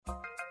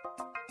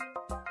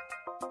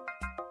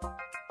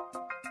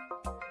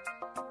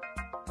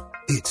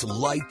It's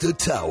Light the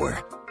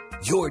Tower,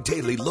 your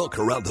daily look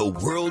around the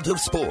world of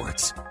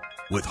sports.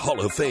 With Hall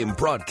of Fame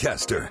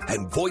broadcaster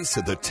and voice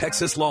of the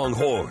Texas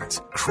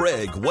Longhorns,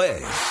 Craig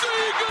Way.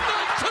 Say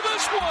goodnight to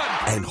this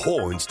one! And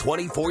Horns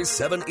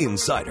 24/7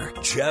 insider,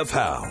 Jeff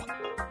Howe.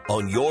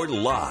 On your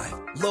live,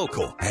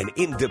 local, and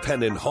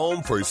independent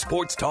home for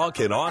sports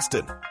talk in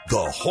Austin,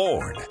 The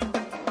Horn.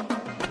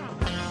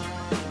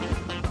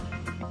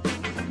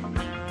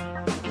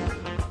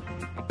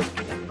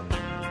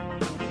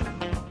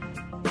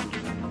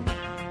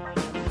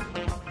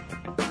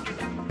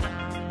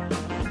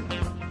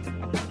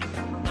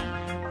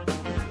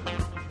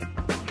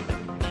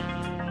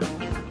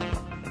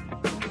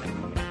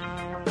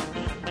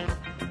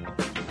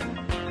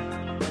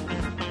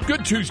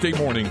 Good Tuesday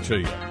morning to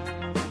you.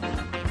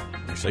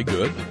 I say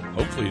good.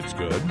 Hopefully it's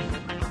good.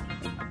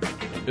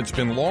 It's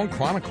been long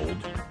chronicled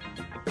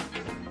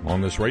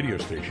on this radio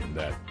station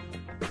that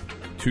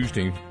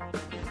Tuesday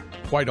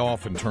quite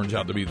often turns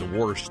out to be the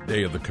worst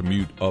day of the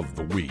commute of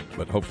the week.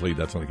 But hopefully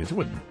that's not the case. It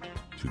wasn't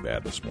too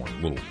bad this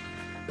morning.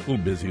 A little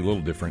busy, a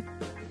little different.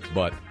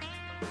 But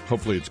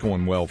hopefully it's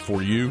going well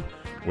for you,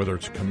 whether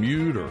it's a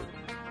commute or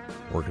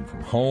working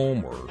from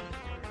home, or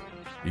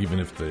even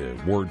if the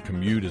word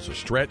commute is a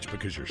stretch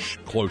because you're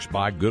close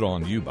by. Good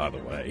on you, by the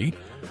way.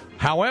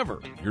 However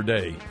your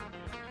day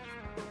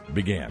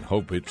began.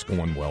 Hope it's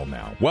going well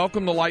now.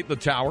 Welcome to Light the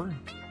Tower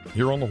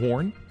here on the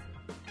Horn.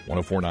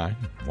 104.9,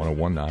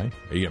 101.9,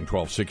 AM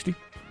 1260.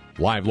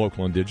 Live,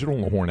 local, and digital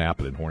on the Horn app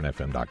and at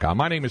hornfm.com.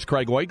 My name is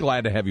Craig Way.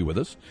 Glad to have you with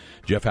us.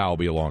 Jeff Howe will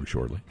be along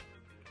shortly.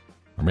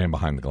 Our man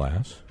behind the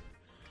glass,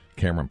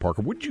 Cameron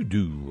Parker. What did you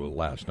do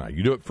last night?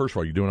 First of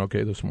all, you doing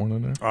okay this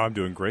morning there? I'm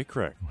doing great,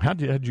 Craig. How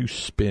did you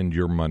spend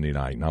your Monday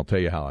night? And I'll tell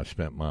you how I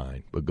spent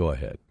mine, but go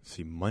ahead.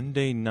 See,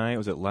 Monday night,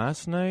 was it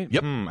last night?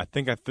 Yep. I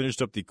think I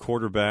finished up the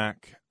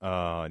quarterback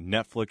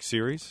Netflix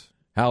series.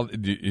 How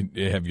have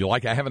you I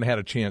haven't had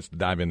a chance to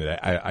dive into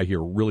that. I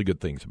hear really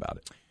good things about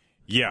it.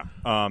 Yeah.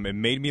 It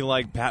made me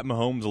like Pat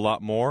Mahomes a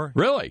lot more.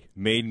 Really?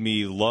 Made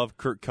me love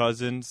Kirk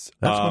Cousins.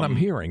 That's what I'm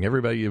hearing.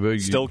 Everybody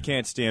still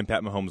can't stand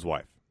Pat Mahomes'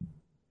 wife.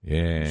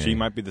 Yeah. She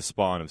might be the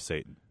spawn of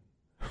Satan.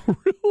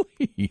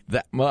 Really?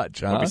 That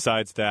much, huh? But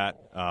besides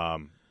that,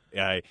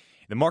 the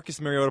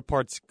Marcus Mariota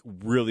part's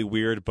really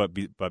weird, but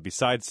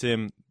besides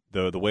him,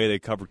 the way they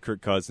covered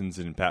Kirk Cousins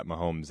and Pat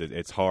Mahomes,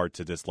 it's hard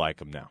to dislike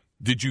him now.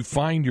 Did you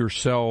find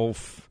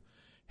yourself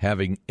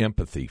having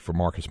empathy for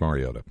Marcus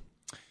Mariota?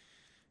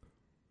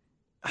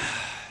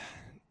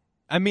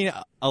 I mean,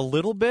 a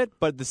little bit,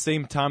 but at the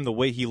same time, the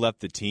way he left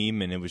the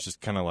team, and it was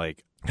just kind of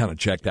like... Kind of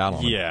checked out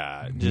on him.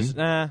 Yeah, just,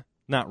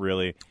 not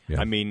really. Yeah.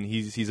 I mean,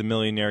 he's a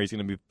millionaire. He's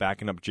going to be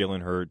backing up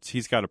Jalen Hurts.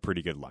 He's got a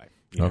pretty good life.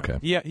 Okay.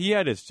 Yeah, he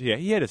had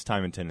his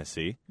time in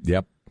Tennessee.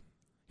 Yep.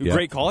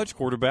 Great college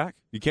quarterback.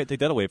 You can't take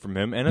that away from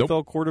him.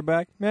 NFL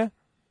quarterback,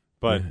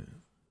 but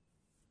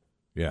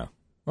yeah.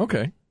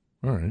 Okay.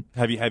 All right.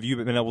 Have you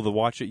been able to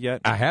watch it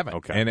yet? I haven't.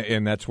 Okay.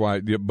 And that's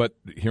why. But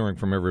hearing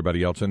from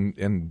everybody else,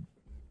 and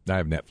I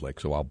have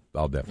Netflix, so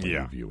I'll definitely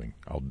be viewing.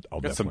 I'll got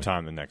definitely some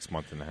time the next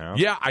month and a half.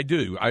 Yeah, I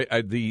do.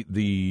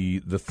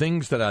 The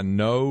things that I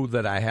know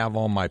that I have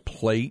on my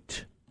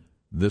plate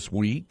this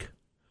week.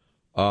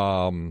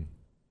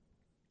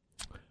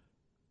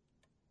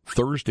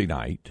 Thursday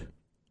night,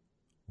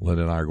 Lynn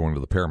and I are going to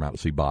the Paramount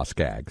to see Boss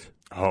Skaggs.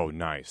 Oh,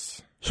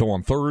 nice. So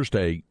on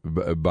Thursday,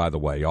 by the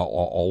way,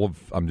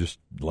 I'm just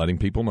letting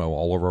people know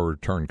all of our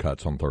return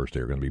cuts on Thursday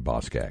are going to be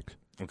Boss Skaggs.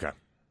 Okay.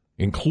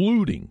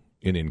 Including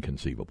an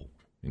Inconceivable.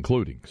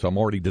 So I'm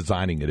already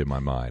designing it in my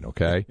mind,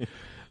 okay?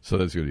 So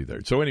that's going to be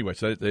there. So anyway,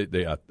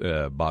 they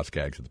Boss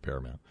Skaggs at the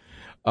Paramount.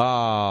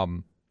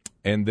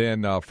 And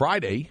then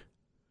Friday,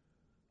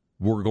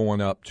 we're going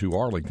up to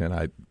Arlington.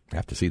 I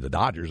have to see the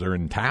Dodgers. They're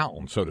in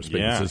town, so to speak.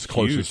 Yeah, it's as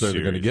close as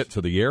they're going to get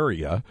to the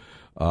area.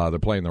 They're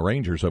playing the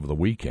Rangers over the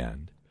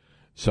weekend.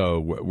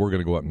 So we're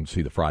going to go up and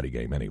see the Friday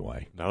game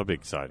anyway. That'll be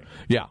exciting.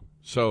 Yeah.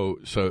 So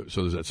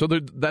there's that. So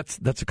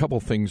that's a couple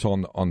of things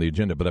on the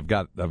agenda, but I've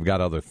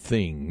got other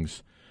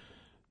things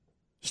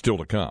still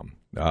to come.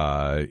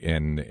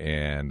 And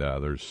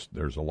there's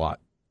a lot,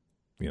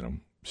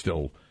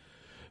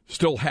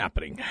 still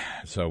happening.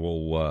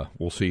 So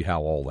we'll see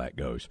how all that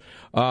goes.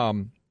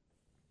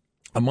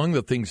 Among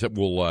the things that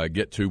we'll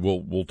get to,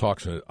 we'll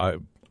talk.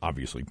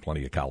 Obviously,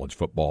 plenty of college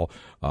football.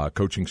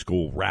 Coaching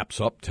school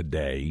wraps up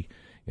today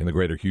in the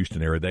greater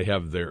Houston area. They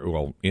have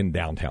in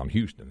downtown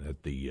Houston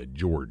at the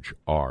George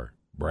R.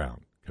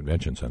 Brown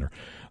Convention Center.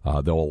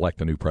 They'll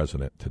elect a new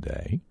president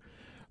today.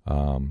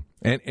 And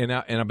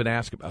I've been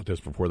asked about this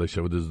before. They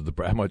said,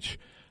 how much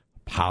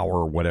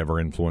power, whatever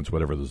influence,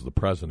 whatever, this is the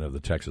president of the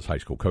Texas High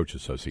School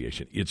Coaches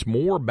Association. It's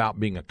more about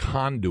being a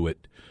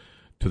conduit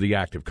to the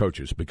active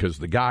coaches, because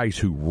the guys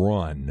who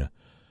run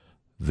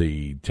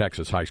the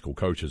Texas High School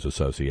Coaches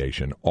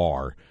Association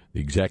are the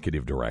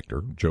executive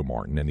director, Joe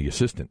Martin, and the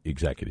assistant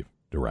executive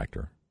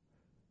director,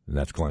 And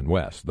that's Glenn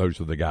West.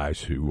 Those are the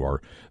guys who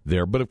are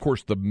there. But, of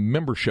course, the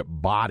membership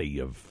body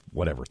of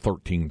whatever,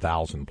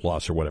 13,000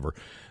 plus or whatever,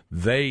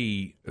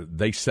 they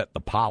set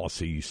the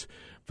policies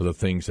for the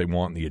things they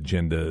want, the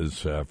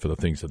agendas, for the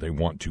things that they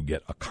want to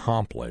get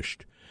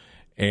accomplished.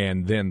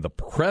 And then the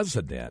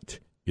president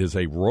is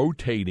a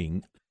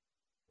rotating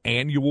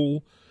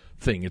annual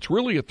thing. It's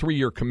really a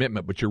 3-year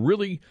commitment, but you're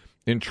really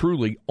and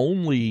truly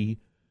only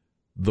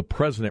the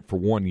president for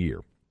 1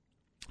 year.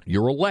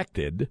 You're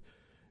elected,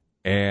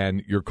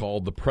 and you're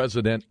called the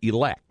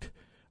president-elect.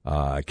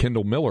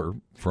 Kendall Miller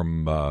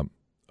from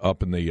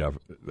up in the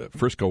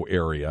Frisco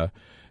area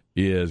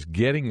is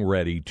getting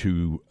ready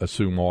to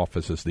assume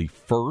office as the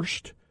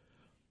first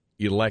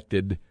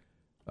elected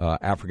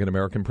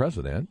African-American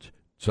president.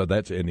 So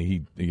and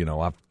he,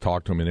 I've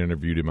talked to him and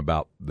interviewed him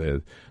about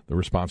the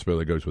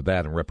responsibility that goes with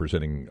that and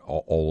representing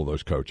all of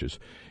those coaches.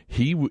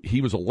 He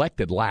was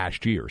elected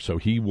last year, so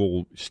he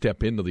will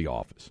step into the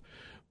office.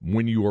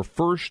 When you are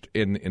first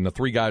in the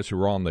 3 guys who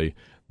are on the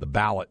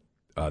ballot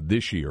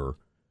this year,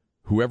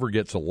 whoever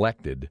gets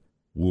elected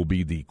will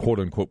be the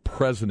quote-unquote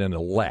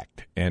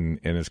president-elect and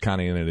is kind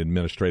of in an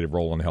administrative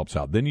role and helps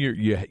out. Then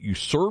you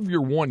serve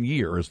your 1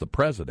 year as the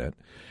president,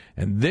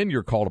 and then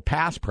you're called a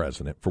past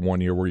president for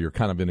 1 year where you're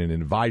kind of in an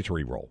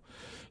advisory role.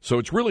 So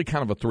it's really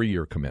kind of a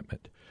 3-year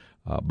commitment.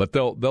 But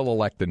they'll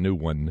elect a new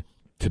one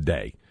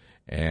today,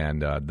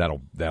 and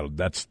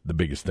that's the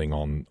biggest thing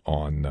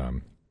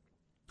on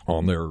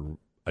their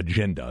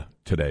agenda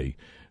today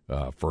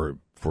for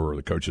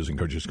the coaches and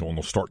coaches going.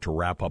 They'll start to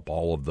wrap up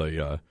all of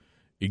the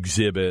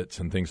exhibits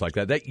and things like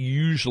that. That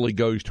usually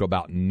goes to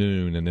about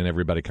noon, and then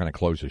everybody kind of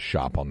closes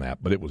shop on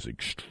that. But it was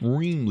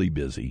extremely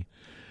busy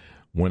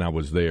when I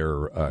was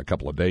there a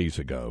couple of days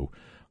ago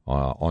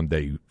on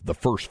the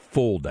first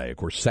full day. Of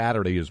course,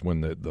 Saturday is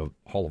when the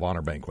Hall of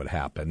Honor banquet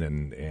happened,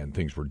 and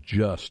things were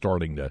just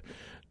starting to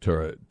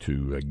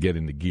get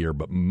into gear.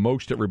 But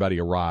most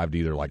everybody arrived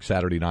either like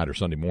Saturday night or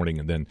Sunday morning,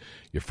 and then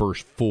your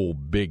first full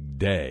big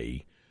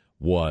day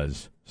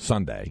was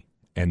Sunday.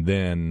 And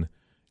then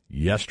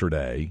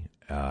yesterday,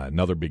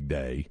 another big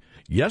day.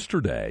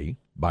 Yesterday,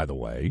 by the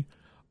way,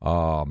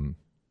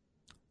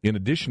 in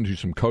addition to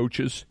some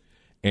coaches,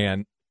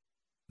 and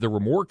there were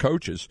more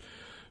coaches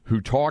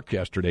who talked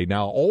yesterday.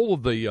 Now, all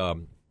of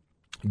the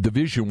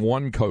Division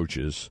I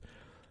coaches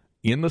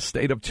in the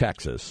state of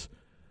Texas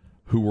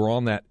who were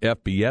on that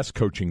FBS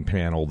coaching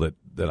panel that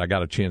I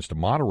got a chance to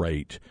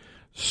moderate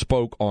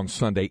spoke on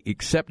Sunday,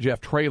 except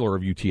Jeff Traylor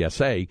of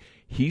UTSA.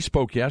 He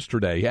spoke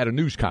yesterday. He had a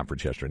news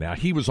conference yesterday. Now,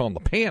 he was on the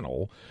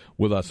panel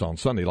with us on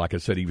Sunday. Like I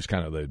said, he was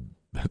kind of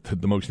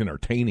the most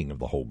entertaining of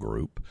the whole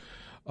group.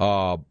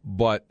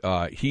 But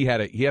he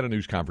had a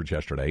news conference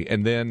yesterday.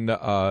 And then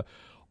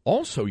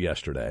also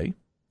yesterday,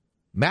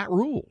 Matt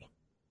Rule,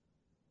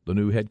 the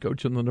new head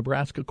coach in the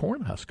Nebraska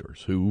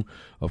Cornhuskers, who,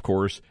 of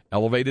course,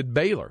 elevated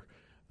Baylor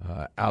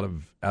out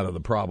of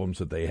the problems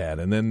that they had,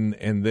 and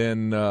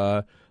then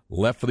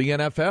left for the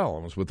NFL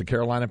and was with the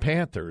Carolina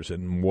Panthers,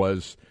 and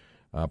was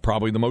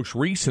probably the most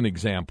recent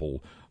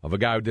example of a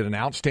guy who did an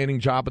outstanding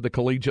job at the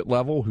collegiate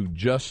level who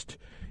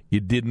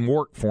it didn't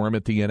work for him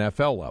at the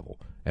NFL level.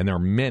 And there are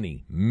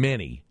many,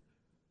 many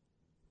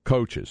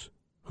coaches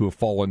who have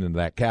fallen into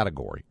that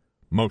category.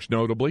 Most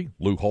notably,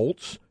 Lou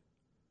Holtz,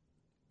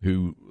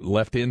 who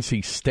left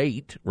NC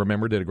State,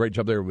 remember, did a great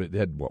job there.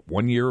 Had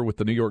 1 year with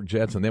the New York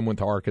Jets, and then went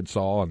to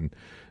Arkansas, and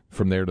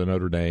from there to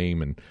Notre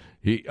Dame. And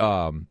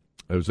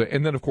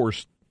and then, of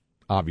course,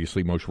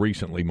 obviously,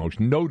 most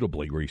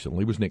notably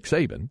recently, was Nick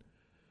Saban,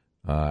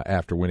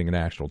 after winning a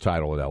national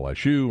title at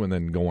LSU, and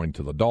then going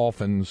to the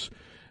Dolphins.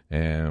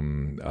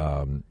 And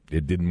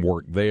it didn't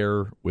work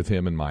there with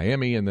him in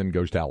Miami, and then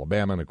goes to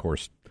Alabama, and, of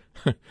course,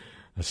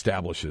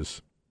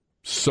 establishes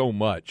so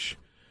much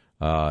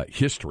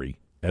history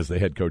as the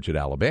head coach at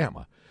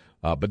Alabama.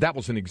 But that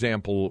was an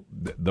example,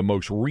 the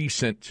most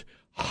recent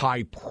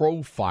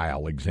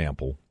high-profile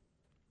example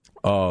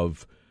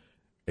of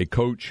a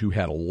coach who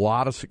had a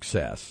lot of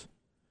success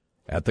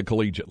at the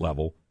collegiate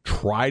level,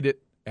 tried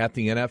it at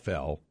the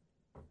NFL,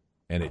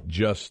 and it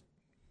just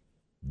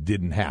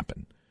didn't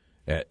happen.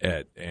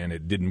 And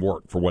it didn't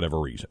work for whatever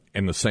reason.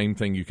 And the same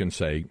thing you can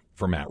say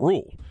for Matt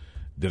Rule.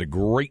 Did a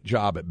great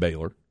job at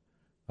Baylor.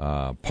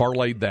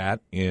 Parlayed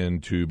that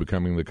into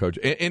becoming the coach,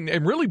 and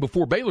really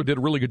before Baylor did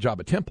a really good job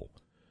at Temple,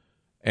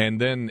 and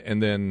then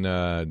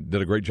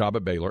did a great job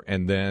at Baylor,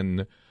 and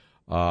then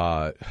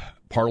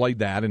parlayed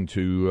that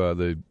into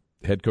the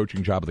head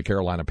coaching job of the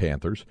Carolina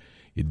Panthers.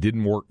 It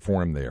didn't work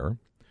for him there.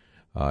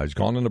 He's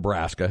gone to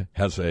Nebraska,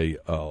 has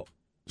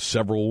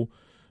several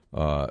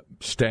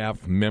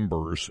staff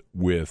members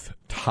with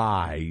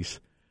ties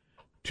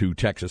to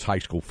Texas high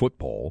school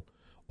football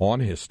on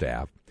his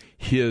staff.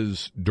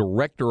 His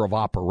director of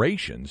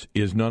operations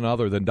is none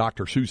other than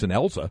Dr. Susan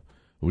Elza,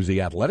 who was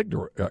the athletic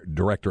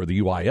director of the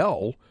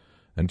UIL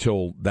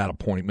until that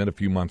appointment a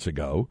few months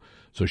ago.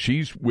 So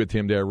she's with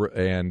him there,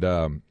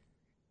 and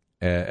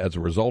as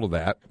a result of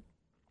that,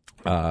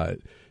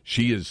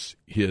 she is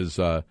his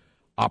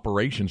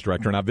operations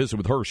director. And I visited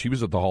with her. She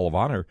was at the Hall of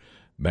Honor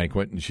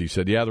banquet, and she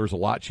said, yeah, there's a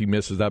lot she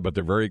misses that, but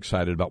they're very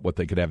excited about what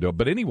they could have to do.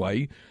 But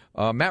anyway,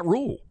 Matt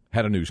Rule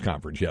had a news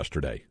conference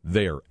yesterday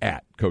there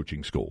at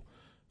coaching school,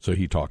 so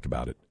he talked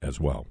about it as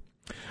well.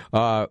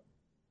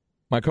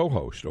 My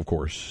co-host, of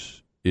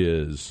course,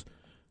 is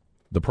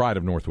the pride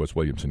of Northwest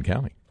Williamson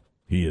County.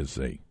 He is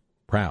a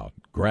proud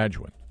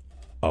graduate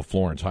of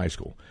Florence High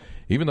School,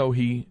 even though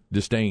he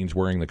disdains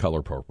wearing the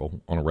color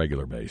purple on a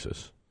regular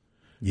basis.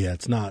 Yeah,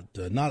 it's not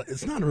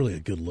really a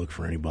good look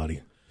for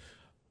anybody.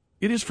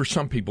 It is for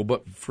some people,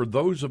 but for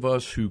those of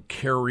us who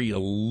carry a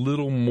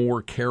little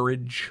more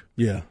carriage,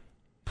 yeah,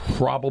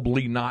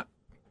 probably not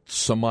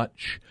so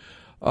much.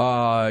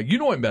 You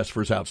know him best for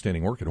his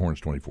outstanding work at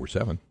Horns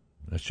 24/7.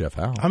 That's Jeff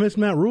Howell. I missed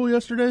Matt Rule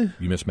yesterday.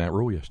 You missed Matt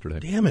Rule yesterday.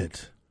 Damn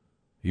it.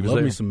 He was Love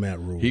there. me some Matt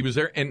Rule. He was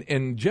there,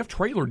 and Jeff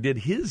Traylor did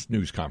his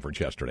news conference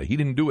yesterday. He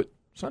didn't do it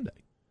Sunday.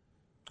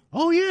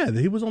 Oh, yeah,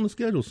 he was on the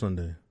schedule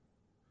Sunday.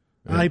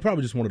 Yeah. He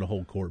probably just wanted to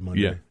hold court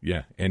Monday.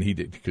 Yeah, and he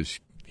did because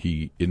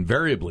he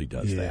invariably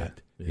does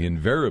that. Yeah. He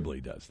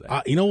invariably does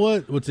that. You know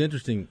what? What's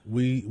interesting?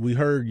 We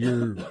heard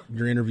your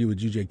interview with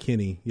G.J.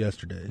 Kinney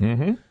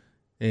yesterday,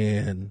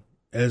 and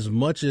as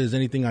much as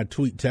anything I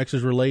tweet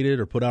Texas related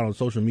or put out on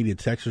social media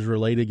Texas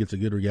related gets a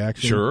good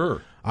reaction.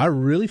 Sure. I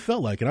really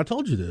felt like, and I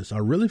told you this, I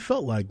really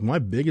felt like my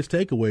biggest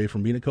takeaway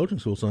from being at coaching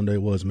school Sunday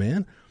was,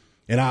 man,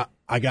 and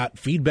I got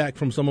feedback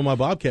from some of my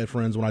Bobcat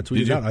friends when I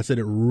tweeted out. I said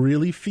it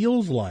really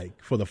feels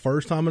like, for the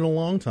first time in a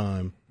long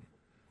time,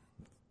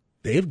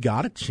 they've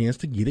got a chance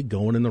to get it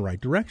going in the right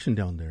direction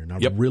down there. And I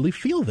really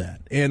feel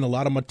that. And a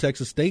lot of my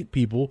Texas State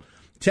people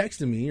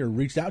texted me or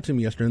reached out to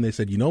me yesterday, and they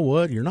said, you know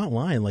what, you're not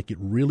lying. Like, it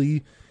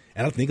really –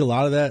 and I think a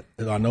lot of that,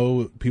 I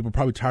know people are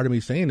probably tired of me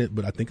saying it,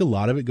 but I think a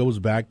lot of it goes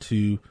back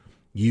to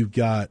you've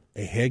got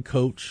a head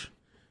coach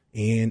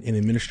and an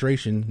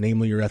administration,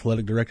 namely your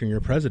athletic director and your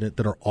president,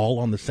 that are all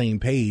on the same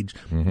page,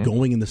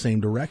 going in the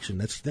same direction.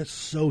 That's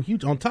so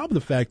huge. On top of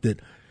the fact that,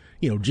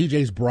 you know,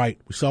 GJ's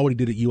bright. We saw what he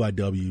did at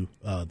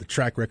UIW. The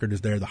track record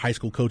is there. The high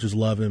school coaches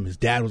love him. His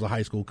dad was a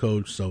high school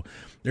coach. So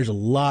there's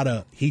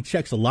he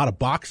checks a lot of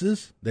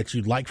boxes that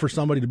you'd like for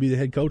somebody to be the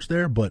head coach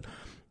there, but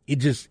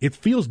it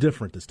feels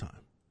different this time.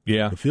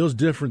 Yeah. It feels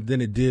different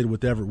than it did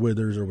with Everett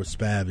Withers or with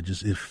Spav.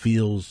 It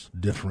feels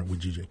different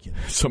with G.J. Kinney.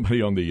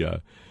 Somebody on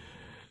the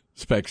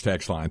Specs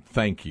text line,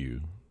 thank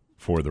you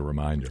for the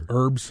reminder.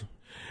 Herbs?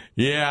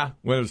 Yeah.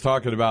 When I was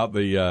talking about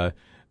the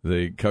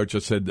coach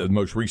that said the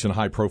most recent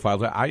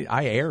high-profile,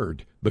 I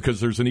erred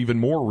because there's an even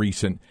more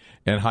recent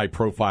and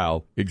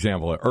high-profile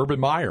example.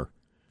 Urban Meyer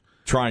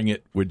trying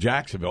it with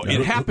Jacksonville.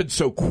 It happened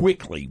so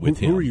quickly with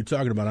him. Who are you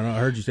talking about? I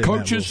heard you say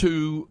coaches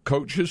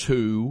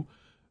who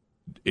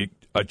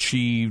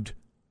achieved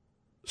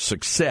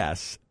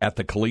success at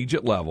the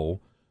collegiate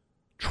level,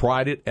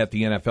 tried it at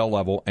the NFL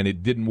level, and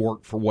it didn't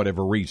work for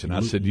whatever reason.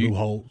 I said, Lou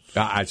Holtz.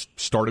 I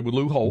started with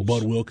Lou Holtz.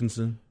 Bud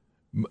Wilkinson.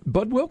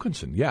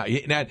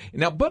 Yeah.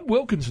 Now, Bud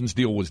Wilkinson's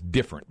deal was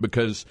different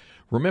because,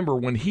 remember,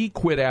 when he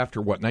quit after,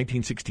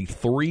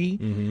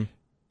 1963,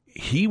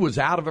 he was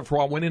out of it for a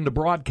while, went into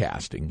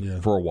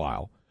broadcasting for a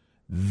while,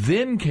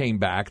 then came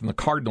back, and the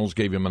Cardinals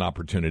gave him an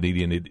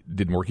opportunity, and it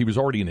didn't work. He was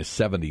already in his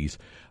 70s,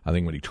 I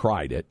think, when he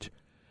tried it.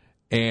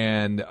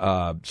 And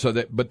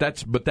but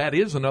that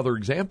is another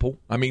example.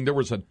 I mean, there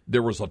was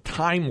a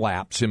time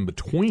lapse in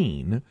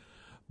between,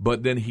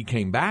 but then he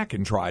came back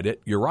and tried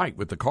it. You're right,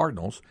 with the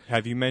Cardinals.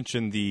 Have you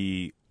mentioned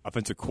the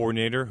offensive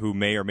coordinator who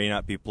may or may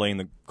not be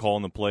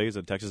calling the plays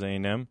at Texas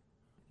A&M?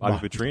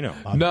 Bobby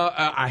Petrino. No,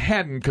 I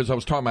hadn't, because I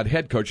was talking about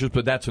head coaches,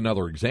 but that's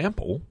another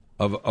example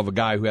of a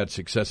guy who had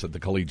success at the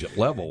collegiate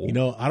level. You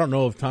know, I don't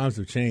know if times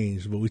have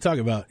changed, but we talk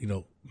about, you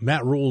know,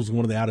 Matt Rule's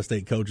one of the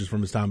out-of-state coaches from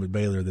his time at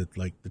Baylor that,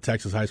 like, the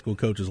Texas high school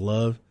coaches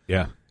love.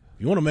 Yeah. If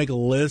you want to make a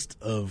list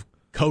of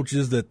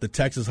coaches that the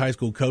Texas high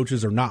school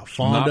coaches are not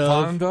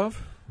fond of,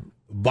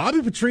 Bobby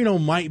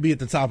Petrino might be at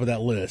the top of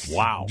that list.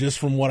 Wow. Just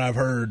from what I've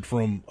heard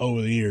from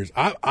over the years.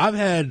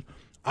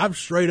 I've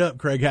straight up,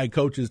 Craig, had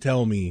coaches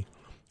tell me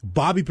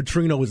Bobby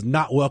Petrino is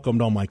not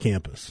welcomed on my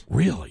campus.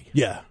 Really?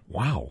 Yeah.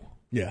 Wow.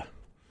 Yeah.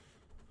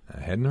 I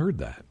hadn't heard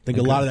that. I think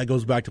a lot of that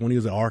goes back to when he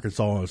was at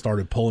Arkansas and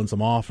started pulling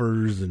some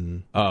offers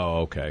and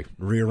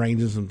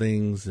rearranging some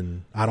things,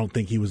 and I don't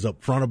think he was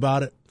up front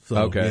about it.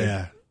 So,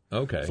 yeah.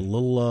 Okay. It's a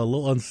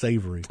little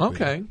unsavory.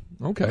 Okay.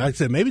 Like I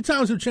said, maybe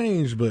times have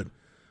changed, but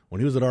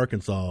when he was at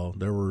Arkansas,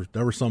 there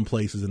were some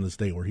places in the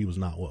state where he was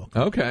not welcome.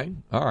 Okay.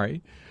 All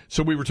right.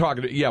 So we were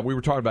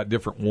talking about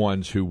different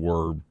ones who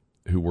were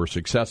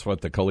successful at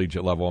the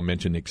collegiate level. I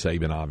mentioned Nick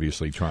Saban,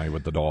 obviously, trying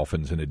with the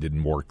Dolphins, and it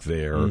didn't work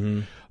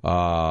there.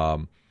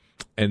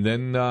 And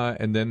then,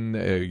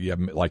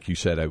 like you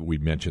said, we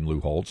mentioned Lou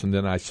Holtz. And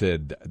then I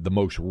said the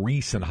most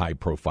recent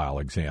high-profile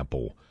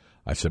example,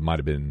 I said might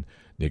have been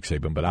Nick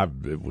Saban, but I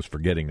was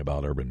forgetting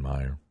about Urban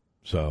Meyer.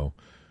 So,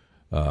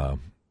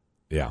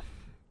 yeah.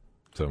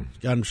 So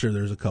I'm sure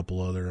there's a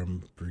couple other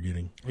I'm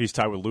forgetting. He's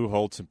tied with Lou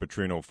Holtz and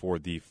Petrino for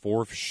the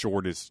fourth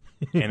shortest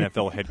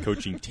NFL head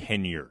coaching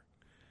tenure.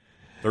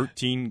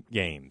 13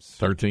 games.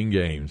 13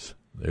 games.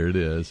 There it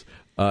is.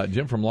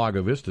 Jim from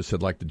Lago Vista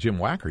said, like the Jim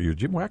Wacker year.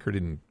 Jim Wacker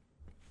didn't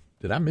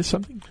Did I miss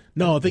something?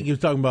 No, I think he was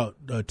talking about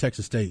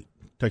Texas State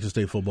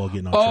football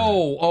getting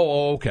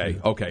off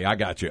track. Okay. I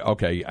got you.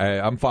 Okay,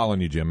 I'm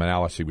following you, Jim. And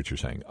now I see what you're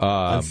saying.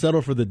 I'd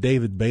settle for the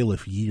David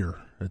Bailiff year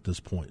at this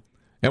point.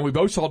 And we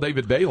both saw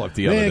David Bailiff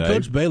the other day.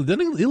 Coach Bailiff,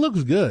 he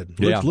looks good.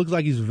 Yeah. Looks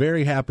like he's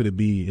very happy to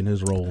be in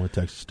his role at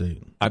Texas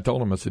State. I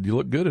told him, I said, you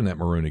look good in that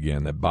maroon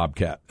again, that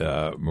Bobcat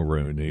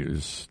maroon.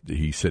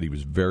 He said he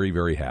was very,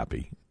 very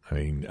happy. I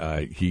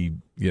mean, he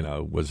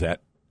was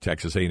at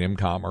Texas A&M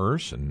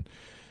Commerce, and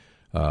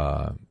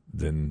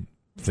then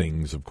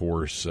things, of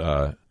course,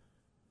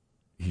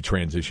 he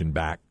transitioned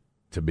back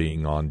to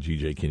being on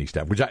G.J. Kinney's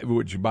staff,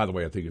 which, by the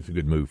way, I think is a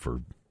good move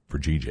for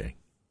G.J.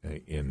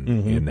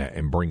 in that,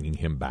 and bringing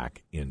him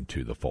back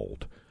into the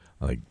fold.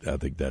 I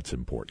think that's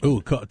important.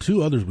 Oh,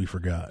 two others we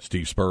forgot.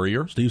 Steve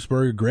Spurrier,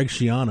 Greg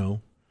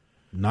Schiano,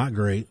 not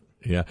great.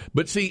 Yeah,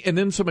 but see, and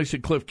then somebody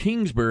said Cliff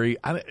Kingsbury.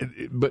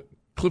 But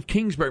Cliff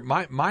Kingsbury,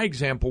 my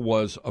example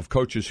was of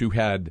coaches who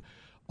had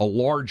a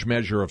large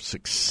measure of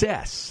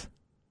success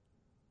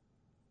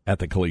at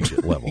the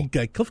collegiate level.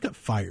 Cliff got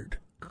fired.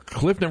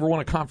 Cliff never won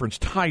a conference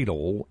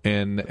title,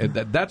 and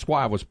that's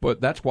why I was.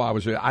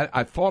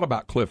 I thought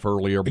about Cliff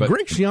earlier, but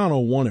Greg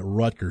Schiano won at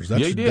Rutgers.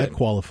 That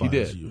qualifies he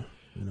did. You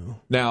know.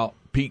 Now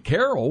Pete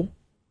Carroll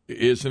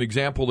is an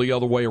example the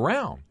other way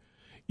around.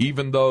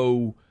 Even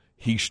though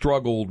he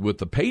struggled with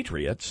the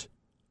Patriots,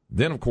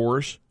 then of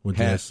course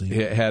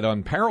had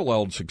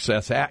unparalleled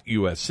success at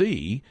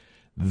USC.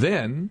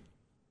 Then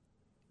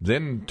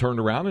turned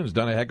around and has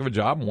done a heck of a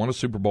job and won a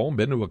Super Bowl and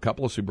been to a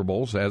couple of Super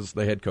Bowls as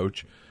the head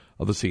coach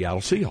of the Seattle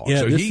Seahawks.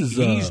 Yeah, so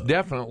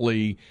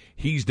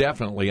he's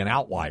definitely an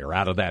outlier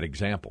out of that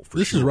example.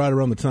 This is right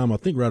around the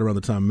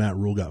time Matt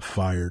Rule got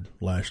fired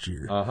last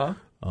year.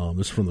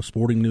 This is from the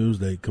Sporting News.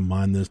 They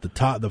combined this. The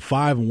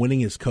 5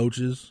 winningest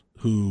coaches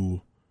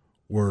who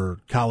were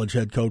college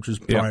head coaches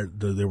prior.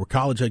 They were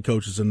college head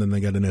coaches, and then they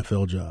got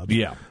NFL jobs.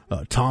 Yeah.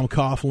 Tom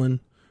Coughlin,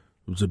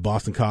 who was at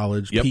Boston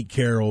College, Pete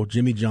Carroll,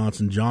 Jimmy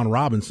Johnson, John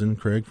Robinson,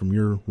 Craig, from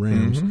your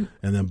Rams,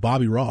 and then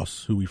Bobby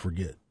Ross, who we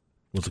forget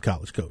was a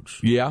college coach.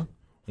 Yeah.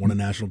 Won a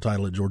national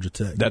title at Georgia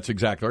Tech. That's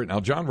exactly right.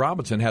 Now, John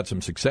Robinson had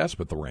some success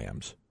with the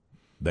Rams.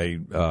 They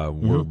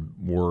were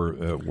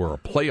a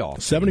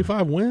playoff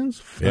 75 wins?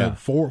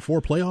 Four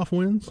playoff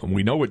wins? And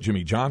we know what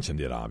Jimmy Johnson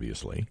did,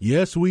 obviously.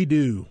 Yes, we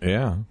do.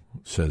 Yeah,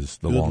 says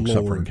the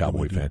long-suffering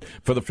Cowboy fan.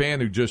 For the fan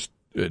who just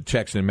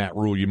texted in Matt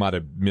Rule, you might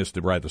have missed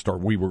it right at the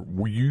start.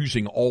 We're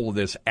using all of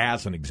this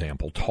as an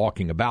example,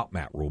 talking about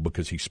Matt Rule,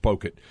 because he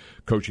spoke at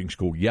coaching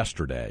school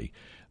yesterday.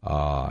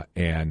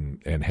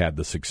 And had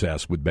the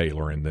success with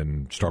Baylor and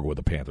then struggled with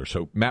the Panthers.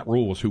 So Matt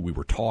Rule was who we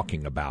were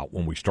talking about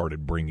when we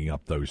started bringing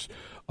up those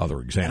other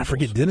examples. And I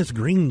forget, Dennis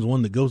Green's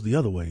one that goes the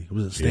other way. It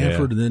was at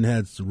Stanford and then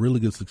had some really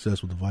good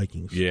success with the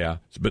Vikings. Yeah,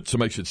 but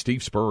somebody said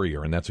Steve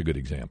Spurrier, and that's a good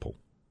example.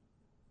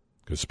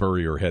 Because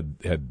Spurrier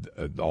had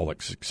all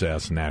that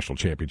success, national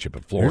championship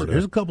at Florida.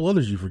 There's a couple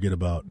others you forget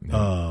about.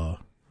 Yeah.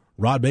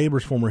 Rod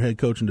Babers, former head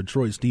coach in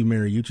Detroit, Steve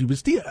Mariucci. But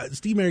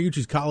Steve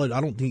Mariucci's college,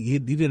 I don't think he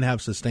didn't have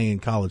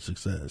sustained college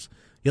success.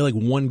 He had like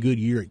one good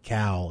year at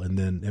Cal,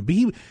 but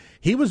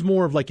he was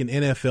more of like an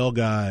NFL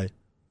guy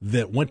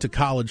that went to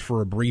college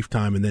for a brief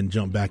time and then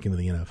jumped back into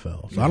the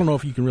NFL. So I don't know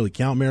if you can really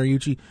count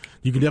Mariucci.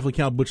 You can definitely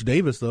count Butch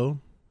Davis, though.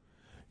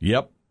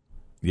 Yep,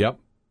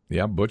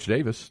 Butch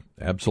Davis,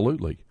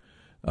 absolutely.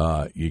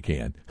 You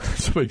can.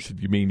 So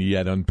you mean he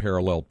had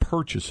unparalleled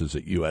purchases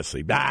at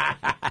USC?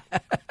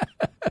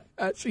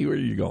 I see where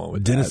you're going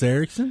with Dennis that.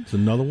 Erickson's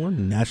another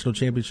one, national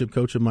championship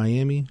coach of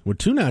Miami with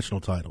 2 national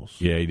titles.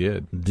 Yeah, he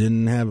did.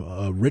 Didn't have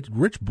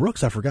Rich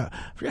Brooks. I forgot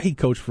he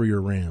coached for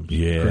your Rams.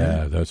 Yeah,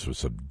 correct? Those were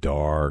some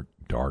dark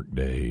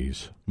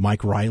days.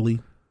 Mike Riley,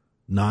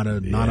 not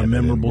a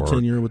memorable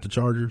tenure with the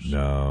Chargers.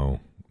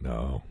 No,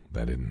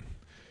 that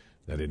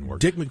didn't work.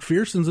 Dick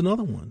McPherson's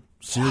another one.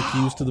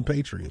 Syracuse to the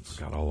Patriots.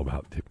 Forgot all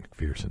about Dick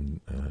McPherson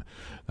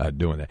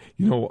doing that.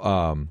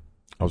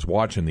 I was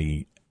watching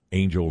the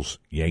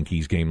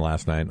Angels-Yankees game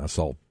last night, and I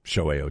saw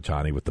Shohei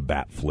Ohtani with the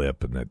bat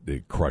flip, and that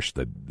they crushed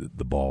the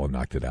ball and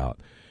knocked it out.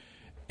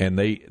 And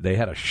they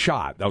had a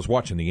shot. I was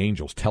watching the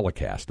Angels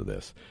telecast of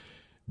this.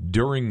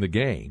 During the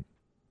game,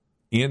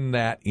 in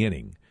that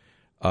inning,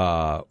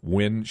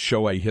 when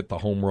Shohei hit the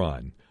home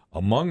run,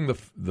 among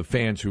the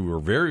fans who were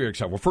very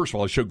excited. Well, first of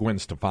all, I showed Gwen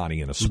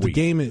Stefani in a suite.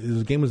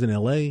 The game was in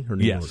L.A. or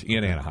New York? Yes,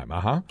 in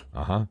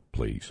Anaheim.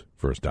 Please,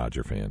 for us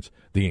Dodger fans,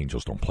 the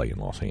Angels don't play in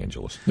Los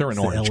Angeles. They're in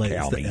Orange County.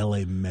 It's the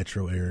L.A.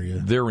 metro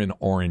area. They're in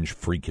Orange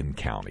freaking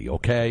County.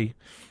 Okay,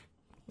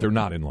 they're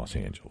not in Los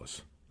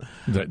Angeles.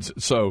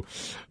 So,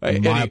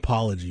 my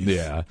apologies.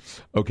 Yeah.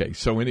 Okay.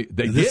 So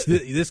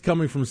this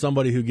coming from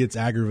somebody who gets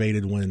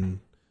aggravated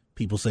when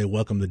people say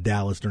 "Welcome to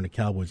Dallas" during a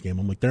Cowboys game.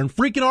 I'm like, they're in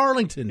freaking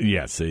Arlington.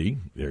 Yeah, see,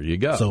 there you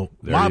go. So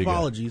my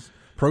apologies. Go.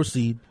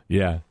 Proceed.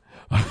 Yeah.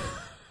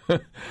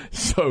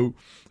 So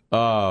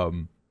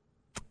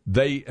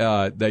they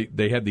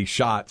had these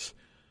shots.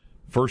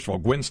 First of all,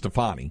 Gwen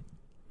Stefani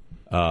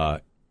in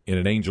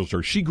an Angels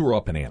jersey. She grew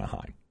up in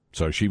Anaheim.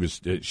 So she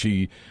was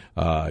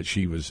I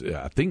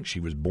think she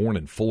was born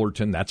in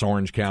Fullerton. That's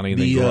Orange County,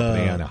 and then grew up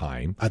in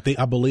Anaheim.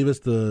 I believe it's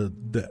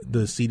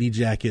the CD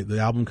jacket, the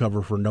album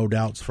cover for No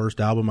Doubt's first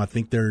album. I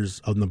think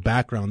there's on the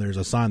backgroround there's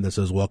a sign that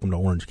says "Welcome to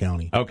Orange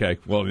County." Okay,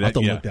 well, I have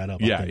to look that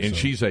up. Yeah, and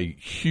she's a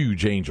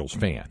huge Angels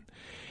fan.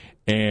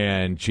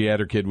 And she had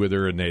her kid with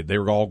her, and they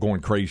were all going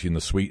crazy in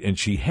the suite. And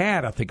she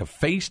had, I think, a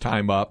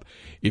FaceTime up.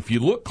 If you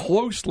look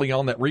closely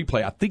on that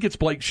replay, I think it's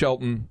Blake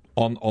Shelton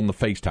on the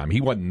FaceTime.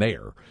 He wasn't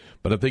there,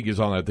 but I think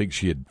he's on. I think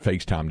she had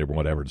FaceTimed him or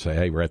whatever to say,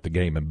 hey, we're at the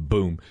game, and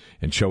boom,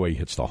 and Shohei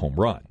hits the home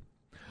run.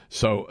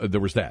 So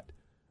there was that.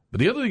 But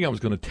the other thing I was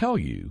going to tell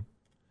you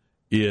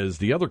is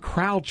the other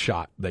crowd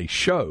shot they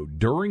showed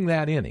during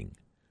that inning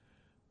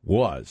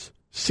was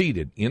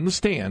seated in the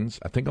stands,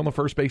 I think on the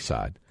first base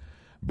side,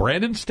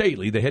 Brandon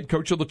Staley, the head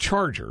coach of the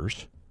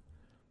Chargers,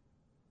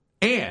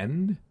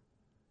 and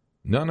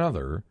none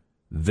other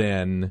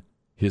than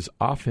his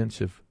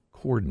offensive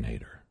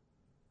coordinator.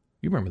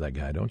 You remember that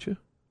guy, don't you?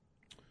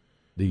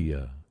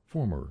 The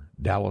former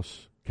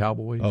Dallas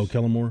Cowboys. Oh,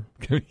 Kellen Moore?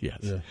 Yes.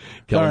 Yeah.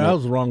 Sorry, I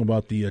was wrong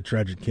about the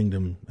Tragic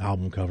Kingdom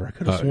album cover. I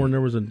could have sworn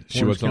there was an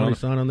Orange County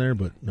sign on there,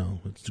 but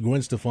no. It's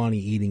Gwen Stefani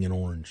eating an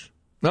orange.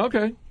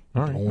 Okay.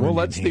 All right. Well,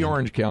 that's the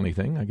Orange County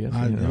thing, I guess.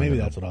 Maybe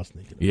that's what I was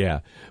thinking of. Yeah.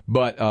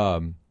 But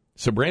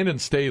so Brandon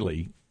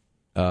Staley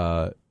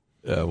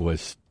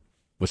was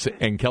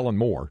and Kellen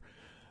Moore,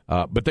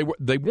 but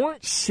they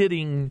weren't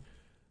sitting,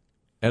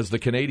 as the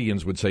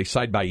Canadians would say,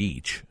 side by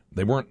each.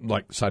 They weren't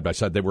like side by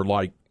side. They were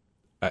like,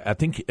 I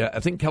think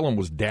Kellen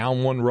was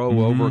down one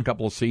row over a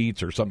couple of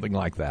seats or something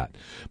like that.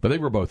 But they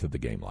were both at the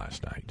game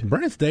last night.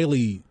 Brandon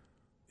Staley,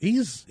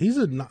 he's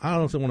I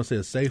don't want to say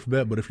a safe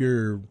bet, but if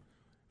you're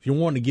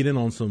wanting to get in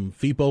on some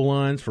FIPO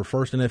lines for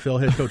first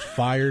NFL head coach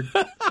fired,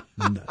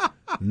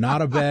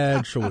 not a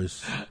bad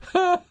choice.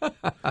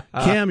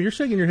 Cam, you're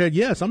shaking your head.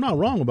 Yes, I'm not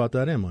wrong about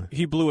that, am I?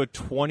 He blew a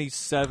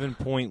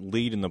 27-point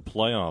lead in the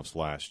playoffs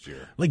last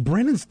year. Like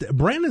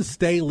Brandon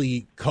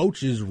Staley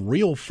coaches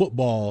real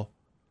football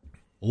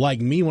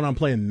like me when I'm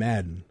playing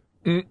Madden.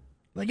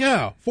 Like,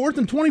 yeah, 4th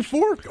and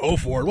 24? Go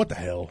for it. What the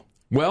hell?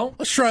 Well,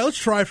 let's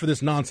try for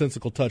this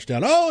nonsensical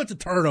touchdown. Oh, it's a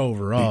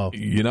turnover. Oh,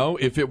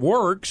 if it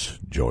works,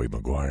 Joey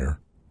McGuire,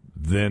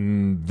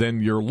 then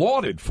you're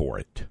lauded for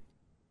it.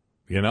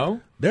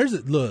 There's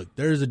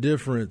a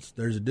difference.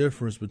 There's a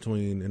difference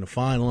in a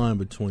fine line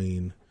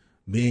between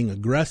being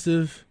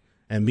aggressive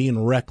and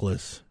being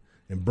reckless.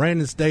 And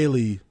Brandon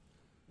Staley,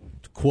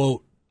 to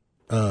quote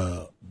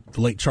the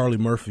late Charlie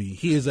Murphy,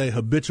 he is a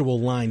habitual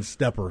line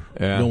stepper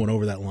going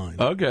over that line.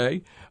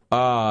 Okay.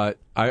 I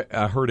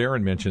heard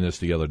Aaron mention this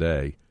the other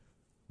day.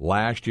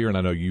 Last year, and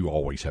I know you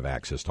always have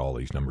access to all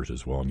these numbers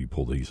as well, and you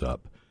pull these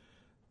up,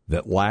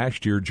 that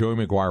last year Joey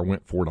McGuire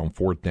went for it on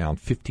 4th down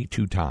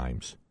 52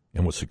 times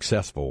and was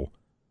successful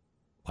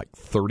like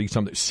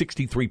 30-something,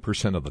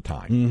 63% of the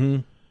time. Mm-hmm.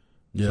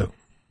 Yeah. So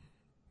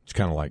it's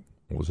kind of like,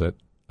 what was that?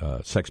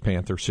 Sex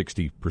Panther,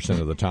 60%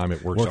 of the time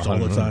it works all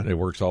the time. It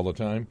works all the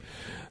time.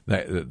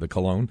 The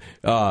cologne.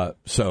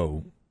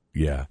 So,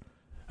 yeah.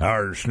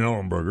 Howard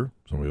Schnellenberger,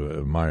 some of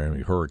the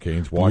Miami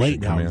Hurricanes, the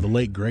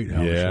late great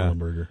Howard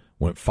Schnellenberger,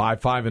 went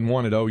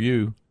 5-5-1 at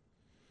OU.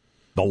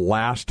 The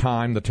last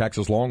time the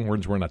Texas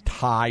Longhorns were in a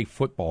tie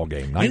football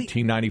game,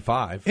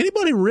 1995.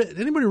 Anybody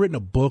written a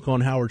book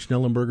on Howard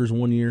Schnellenberger's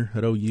 1 year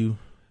at OU?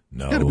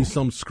 No. Got to be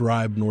some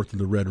scribe north of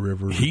the Red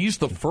River. He's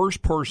the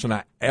first person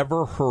I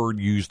ever heard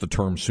use the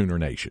term Sooner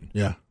Nation.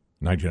 Yeah.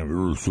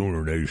 1990,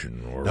 Sooner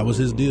Nation. That was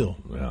his deal.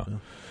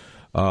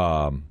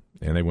 Yeah.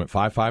 And they went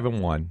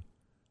 5-5-1.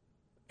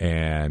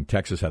 And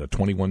Texas had a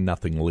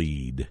 21-0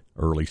 lead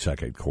early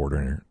second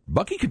quarter.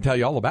 Bucky can tell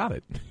you all about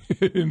it.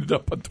 It ended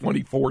up a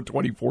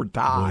 24-24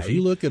 tie. Well, if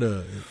you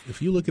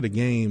look at a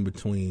game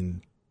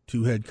between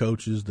two head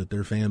coaches that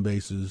their fan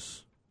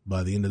bases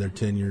by the end of their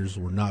tenures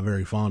were not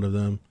very fond of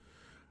them,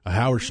 a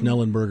Howard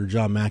Schnellenberger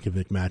John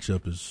Malkovich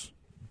matchup is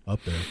up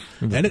there.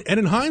 And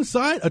in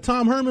hindsight, a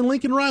Tom Herman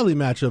Lincoln Riley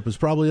matchup is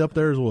probably up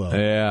there as well.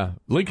 Yeah,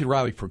 Lincoln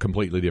Riley for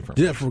completely different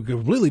reasons. For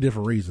completely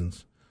different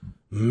reasons.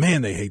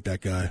 Man, they hate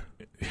that guy.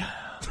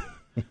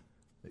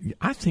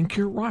 I think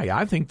you're right.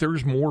 I think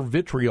there's more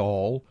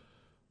vitriol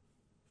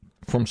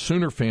from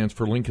Sooner fans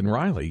for Lincoln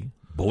Riley.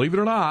 Believe it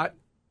or not,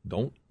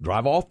 don't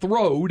drive off the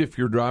road if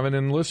you're driving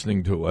and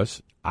listening to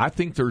us. I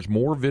think there's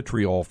more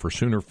vitriol for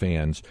Sooner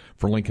fans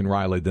for Lincoln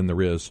Riley than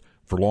there is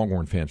for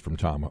Longhorn fans for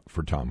Tom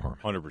Herman.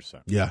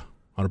 100%. Yeah,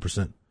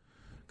 100%.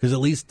 Because at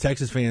least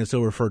Texas fans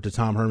still refer to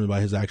Tom Herman by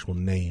his actual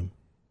name.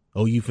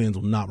 OU fans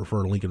will not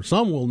refer to Lincoln.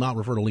 Some will not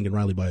refer to Lincoln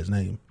Riley by his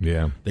name.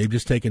 Yeah, they've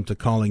just taken to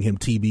calling him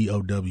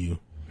TBOW.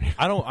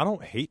 I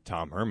don't hate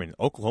Tom Herman.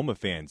 Oklahoma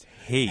fans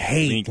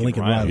hate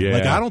Lincoln Riley. Yeah.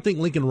 Like, I don't think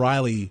Lincoln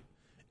Riley.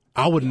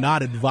 I would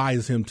not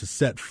advise him to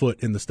set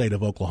foot in the state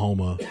of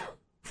Oklahoma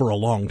for a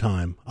long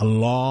time. A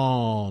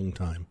long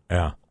time.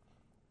 Yeah.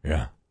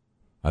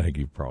 I think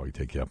he'd probably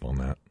take you up on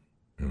that.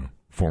 Yeah.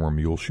 Former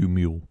Muleshoe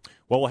Mule.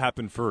 What will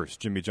happen first?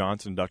 Jimmy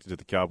Johnson inducted to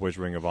the Cowboys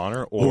Ring of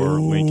Honor, or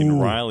Lincoln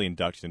Riley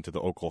inducted into the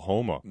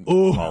Oklahoma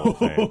Hall of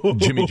Fame?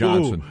 Jimmy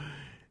Johnson.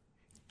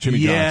 Jimmy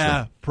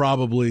Johnson.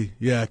 Probably.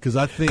 Yeah,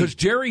 because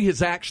Jerry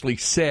has actually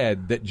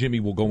said that Jimmy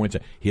will go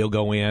into. He'll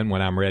go in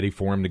when I'm ready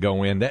for him to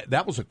go in.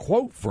 That was a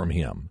quote from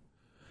him.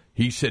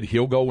 He said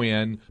he'll go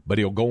in, but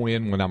he'll go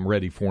in when I'm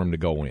ready for him to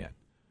go in.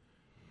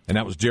 And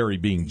that was Jerry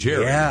being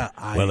Jerry. Yeah,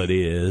 it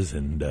is,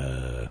 and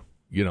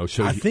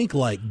So I think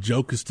like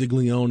Joe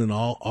Castiglione and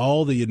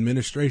all the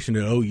administration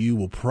at OU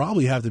will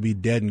probably have to be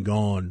dead and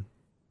gone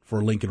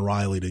for Lincoln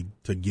Riley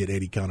to get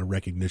any kind of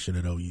recognition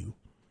at OU.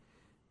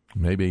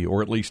 Maybe,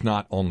 or at least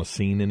not on the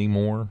scene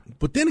anymore.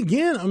 But then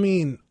again, I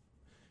mean,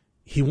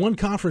 he won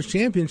conference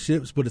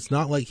championships, but it's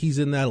not like he's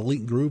in that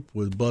elite group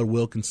with Bud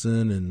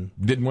Wilkinson and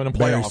didn't win a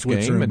Barry playoff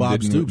Switzer game and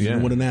Bob Stoops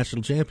and win a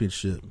national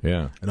championship.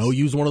 Yeah, and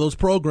OU's one of those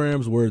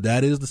programs where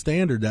that is the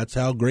standard. That's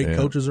how great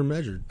coaches are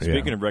measured.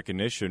 Speaking of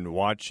recognition,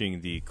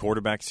 watching the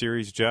quarterback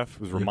series, Jeff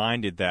was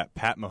reminded that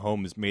Pat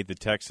Mahomes made the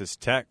Texas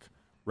Tech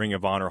Ring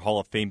of Honor Hall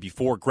of Fame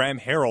before Graham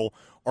Harrell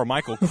or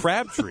Michael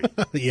Crabtree.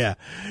 yeah,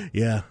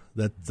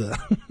 that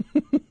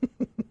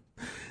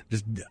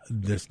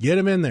just get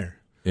him in there.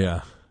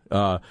 Yeah.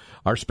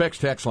 Our Specs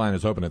text line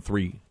is open at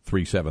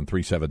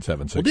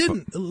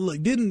 337-3776. Well,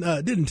 didn't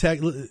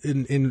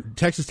in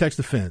Texas Tech's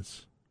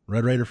defense,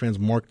 Red Raider fans,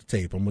 mark the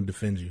tape. I'm going to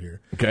defend you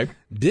here. Okay.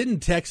 Didn't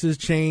Texas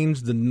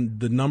change the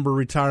number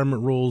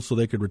retirement rules so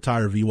they could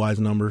retire VY's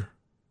number?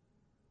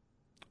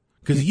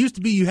 Because it used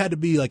to be you had to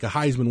be like a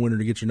Heisman winner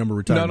to get your number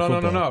retired.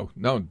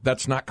 No,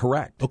 that's not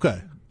correct.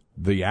 Okay.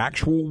 The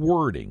actual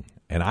wording,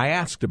 and I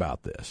asked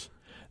about this,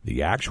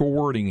 the actual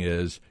wording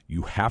is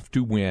you have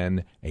to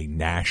win a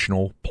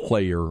National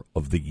Player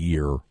of the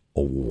Year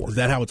award. Is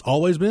that how it's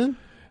always been?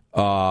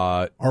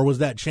 Or was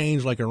that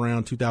changed like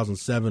around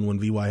 2007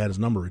 when VY had his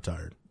number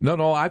retired?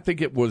 No, I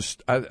think it was,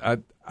 I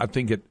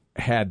think it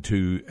had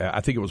to, I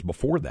think it was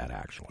before that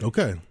actually.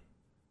 Okay.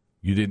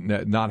 You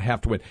did not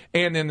have to win.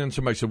 And then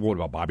somebody said, well, what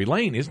about Bobby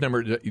Lane? His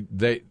number,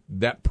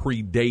 that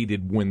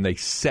predated when they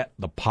set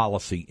the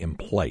policy in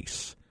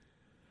place,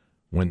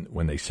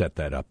 when they set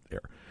that up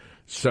there.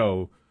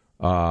 So,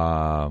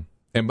 by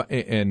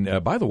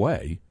the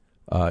way,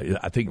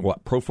 I think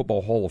Pro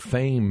Football Hall of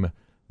Fame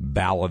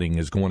balloting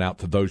is going out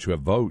to those who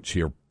have votes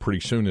here pretty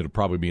soon. It'll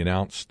probably be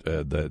announced,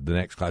 the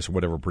next class or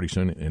whatever pretty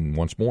soon. And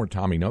once more,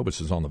 Tommy Nobis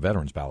is on the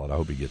veterans ballot. I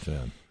hope he gets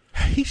in.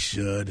 He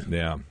should.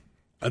 Yeah.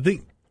 I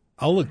think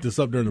I'll look this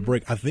up during the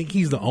break. I think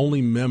he's the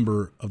only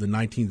member of the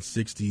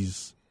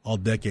 1960s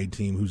all-decade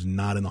team who's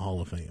not in the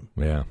Hall of Fame.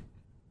 Yeah.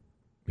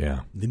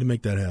 Need to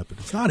make that happen.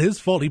 It's not his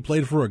fault he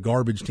played for a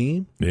garbage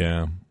team.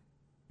 Yeah.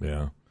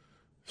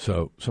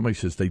 So somebody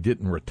says they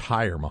didn't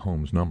retire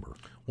Mahomes' number.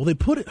 Well, they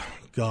put it.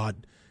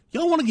 God,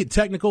 y'all want to get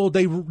technical?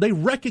 They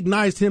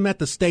recognized him at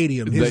the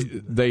stadium.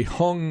 They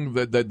hung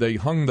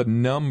the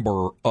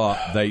number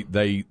up.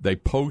 They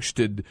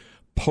posted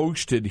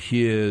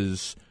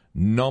his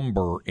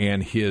number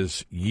and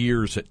his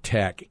years at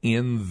Tech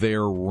in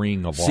their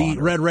ring of honor. See,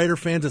 Red Raider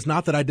fans, it's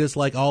not that I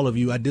dislike all of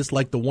you. I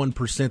dislike the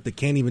 1% that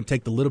can't even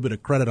take the little bit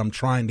of credit I'm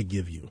trying to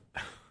give you.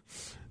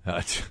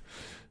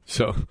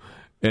 So,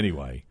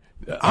 anyway.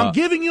 I'm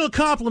giving you a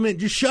compliment.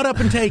 Just shut up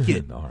and take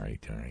it. All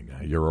right.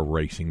 You're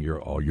erasing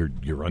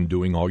you're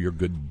undoing all your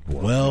good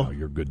work. Well,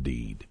 your good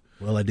deed.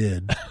 Well, I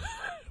did.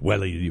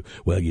 you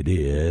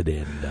did,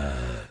 and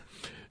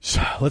so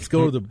let's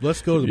go to the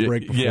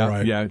break before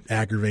I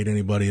aggravate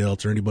anybody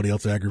else or anybody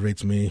else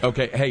aggravates me.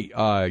 Okay. Hey,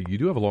 you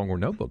do have a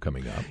Longhorn Notebook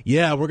coming up.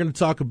 Yeah, we're going to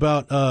talk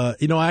about.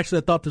 Actually,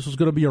 I thought this was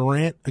going to be a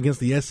rant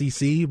against the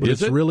SEC, but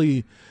it's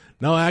really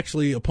no.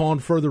 Actually, upon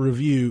further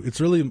review,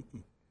 it's really.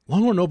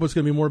 Longhorn Notebook's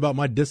going to be more about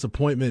my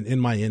disappointment in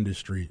my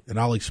industry, and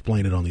I'll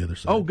explain it on the other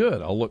side. Oh, good.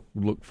 I'll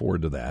look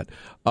forward to that.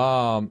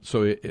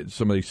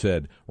 Somebody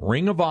said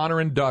Ring of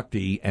Honor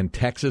inductee and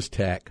Texas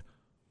Tech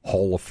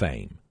Hall of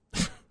Fame.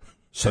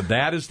 So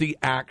that is the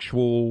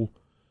actual.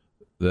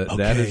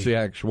 That is the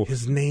actual.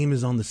 His name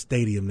is on the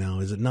stadium now,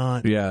 is it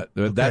not? Yeah,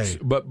 that's.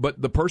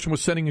 But the person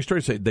was setting you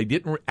straight. Say they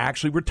didn't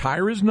actually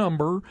retire his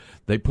number.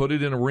 They put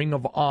it in a Ring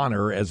of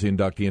Honor as the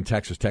inductee in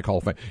Texas Tech Hall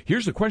of Fame.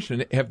 Here's the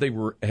question: Have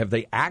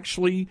they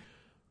actually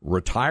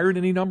retired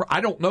any number?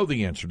 I don't know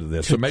the answer to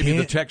this. So maybe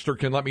the texter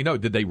can let me know.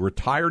 Did they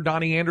retire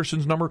Donnie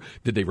Anderson's number?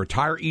 Did they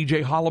retire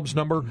E.J. Hollop's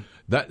number?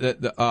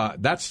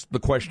 That's the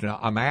question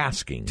I'm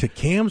asking. To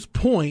Cameron's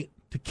point,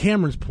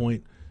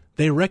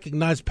 they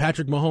recognized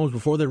Patrick Mahomes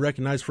before they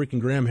recognized freaking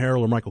Graham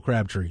Harrell or Michael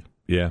Crabtree.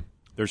 Yeah.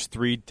 There's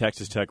 3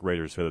 Texas Tech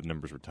Raiders who have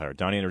numbers retired: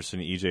 Donnie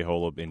Anderson, E.J.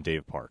 Holub, and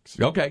Dave Parks.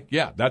 Okay,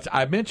 yeah,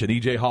 I mentioned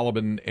E.J.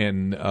 Holub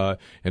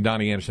and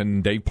Donnie Anderson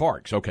and Dave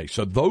Parks. Okay,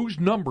 so those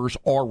numbers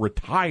are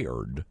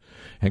retired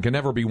and can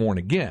never be worn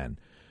again.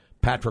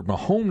 Patrick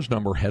Mahomes'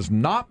 number has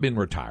not been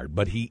retired,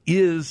 but he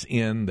is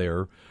in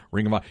their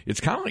Ring of Honor. It's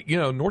kind of like,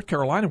 North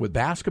Carolina with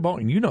basketball,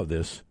 and you know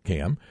this,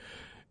 Cam.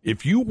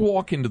 If you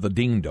walk into the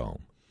Ding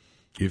Dome,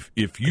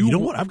 if you know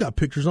what, I've got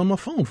pictures on my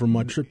phone from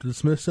my trip to the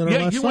Smith Center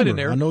last summer. Went in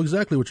there. I know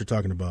exactly what you're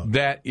talking about.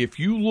 That if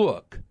you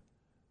look,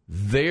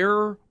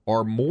 there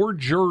are more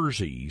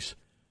jerseys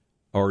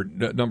or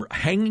number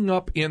hanging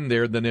up in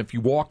there than if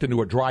you walked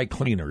into a dry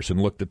cleaners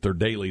and looked at their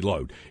daily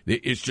load.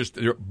 It's just,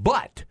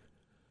 but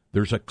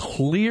there's a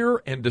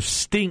clear and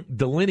distinct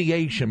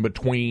delineation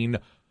between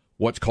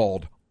what's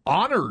called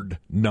honored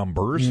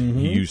numbers,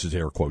 he uses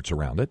air quotes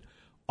around it,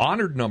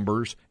 honored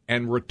numbers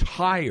and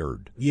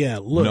retired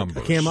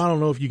numbers. Cam, I don't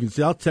know if you can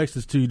see. I'll text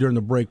this to you during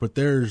the break, but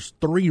there's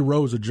 3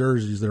 rows of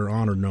jerseys that are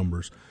honored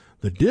numbers.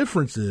 The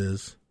difference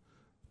is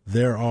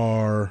there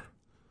are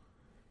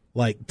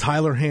like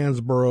Tyler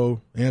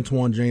Hansbrough,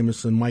 Antoine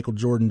Jameson, Michael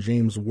Jordan,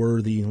 James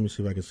Worthy. Let me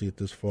see if I can see it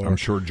this far. I'm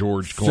sure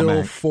George Phil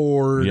Clement.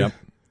 Ford. Yep.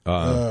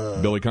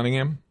 Billy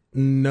Cunningham?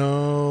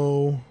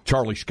 No.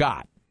 Charlie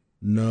Scott?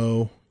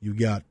 No. You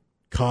got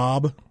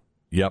Cobb.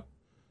 Yep.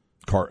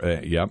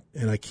 Yep.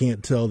 And I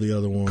can't tell the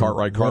other one.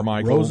 Cartwright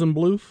Carmichael.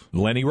 Rosenbluth?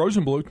 Lenny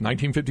Rosenbluth,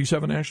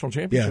 1957 National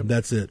Championship. Yeah,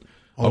 that's it.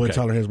 All the way to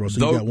Tyler Hansbrough.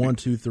 So you got 1,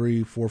 2,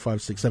 3, 4,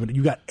 5, 6, 7.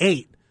 You got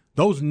 8.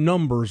 Those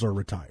numbers are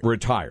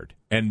retired.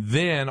 And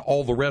then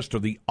all the rest are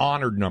the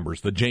honored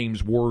numbers, the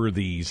James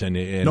Worthys and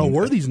no,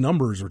 Worthy's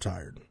numbers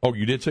retired. Oh,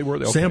 you did say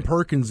Worthy? Okay. Sam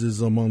Perkins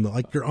is among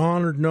your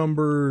honored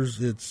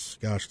numbers. It's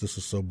this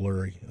is so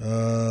blurry.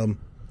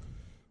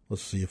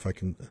 Let's see if I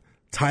can.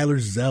 Tyler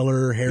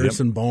Zeller,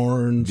 Harrison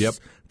Barnes,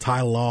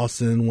 Ty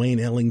Lawson,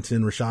 Wayne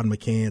Ellington, Rashad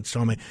McCants,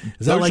 Sean May.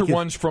 Those are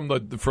ones from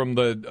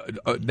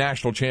the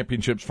national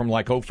championships from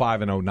like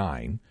 05 and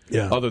 09.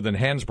 Yeah. Other than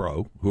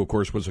Hansbrough, who of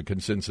course was a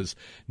consensus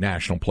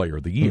National Player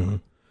of the Year,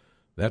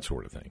 that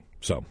sort of thing.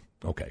 So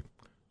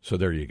so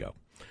there you go.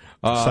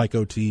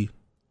 Psycho T,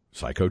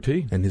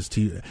 and his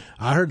T.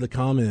 I heard the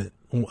comment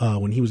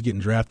when he was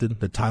getting drafted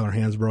that Tyler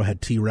Hansbrough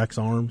had T-Rex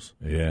arms.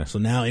 Yeah. So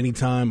now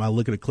anytime I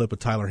look at a clip of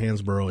Tyler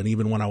Hansbrough, and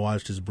even when I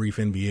watched his brief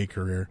NBA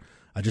career,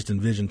 I just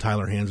envision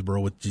Tyler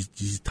Hansbrough with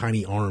these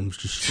tiny arms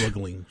just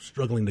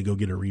struggling to go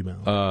get a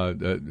rebound.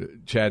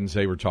 Chad and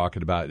Zay were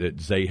talking about it.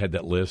 Zay had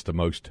that list of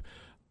most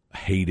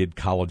hated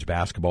college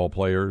basketball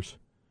players.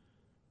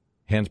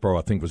 Hansbrough,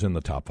 I think, was in the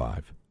top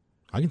 5.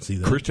 I can see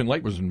that. Christian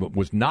Lake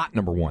was not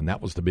number 1.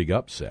 That was the big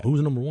upset. Who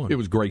was number 1? It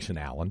was Grayson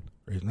Allen.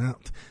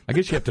 I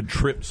guess you have to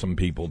trip some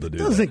people to do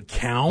that. Doesn't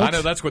count. I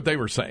know, that's what they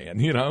were saying,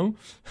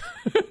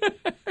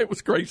 It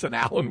was Grayson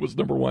Allen was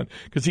number 1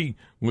 because he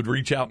would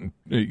reach out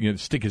and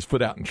stick his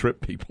foot out and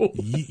trip people.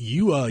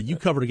 You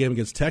covered a game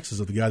against Texas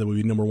with the guy that would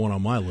be number 1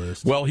 on my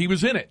list. Well, he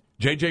was in it.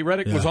 J.J.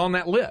 Redick was on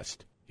that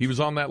list. He was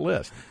on that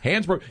list.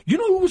 Hansbrough. You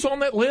know who was on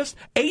that list?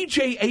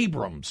 A.J.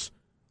 Abrams.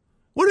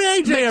 What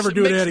did AJ ever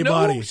do to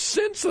anybody? No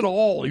sense at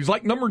all. He's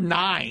like number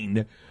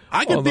 9.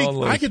 I could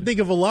think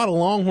of a lot of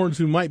Longhorns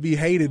who might be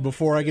hated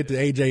before I get to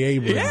AJ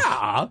Abrams.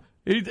 Yeah,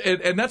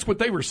 and that's what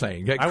they were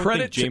saying. I would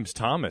think James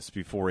Thomas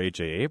before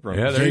AJ Abrams.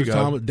 Yeah, there James you go.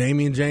 Thomas,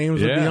 Damian James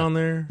would be on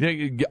there.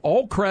 Yeah,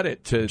 all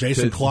credit to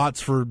Jason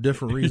Klotz for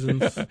different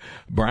reasons.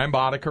 Brian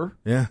Boddicker.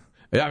 Yeah,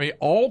 I mean,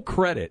 all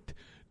credit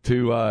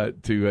to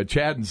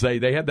Chad and Zay.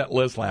 They had that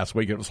list last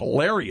week. It was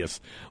hilarious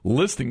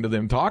listening to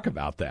them talk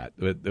about that.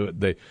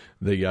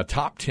 The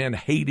top 10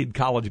 hated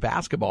college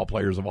basketball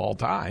players of all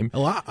time.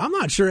 Well, I'm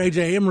not sure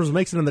A.J. Abrams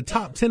makes it in the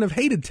top 10 of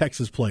hated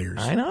Texas players.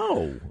 I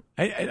know.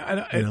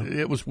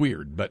 It was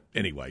weird, but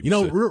anyway.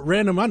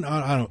 Random.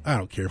 I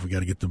don't care if we got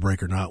to get the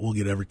break or not. We'll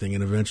get everything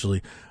in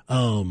eventually.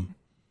 I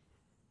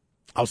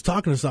was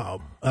talking to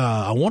some.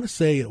 I want to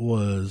say it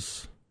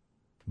was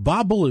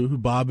Bob Ballou, who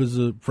Bob is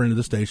a friend of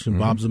the station.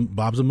 Bob's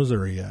a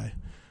Missouri guy.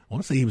 I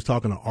want to say he was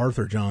talking to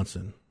Arthur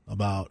Johnson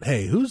about,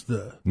 hey, who's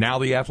now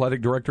the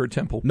athletic director at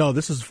Temple? No,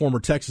 this is a former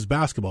Texas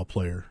basketball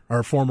player,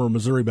 or former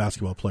Missouri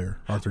basketball player,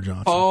 Arthur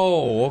Johnson.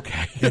 Oh,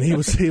 okay. And he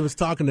was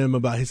talking to him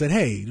about. He said,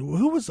 hey,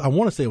 who was? I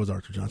want to say it was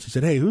Arthur Johnson. He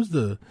said, hey, who's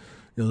the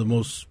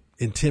most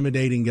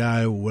intimidating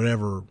guy,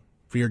 whatever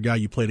fear guy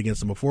you played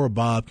against him before?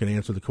 Bob can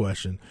answer the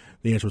question.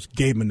 The answer was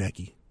Gabe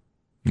Manecki.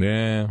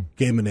 Yeah,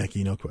 Gabe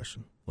Manecki, no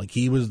question. Like,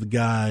 he was the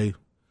guy,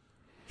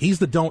 he's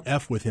the don't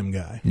F with him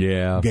guy.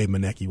 Yeah. Gabe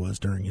Manecki was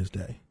during his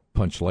day.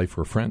 Punched Rafe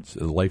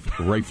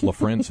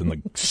LaFrentz in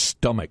the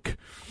stomach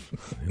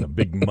in a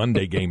big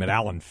Monday game at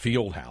Allen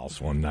Fieldhouse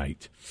one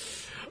night.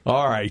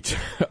 All right.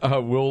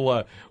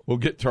 We'll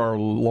get to our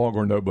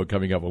Longhorn Notebook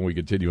coming up when we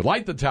continue.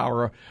 Light the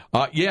Tower.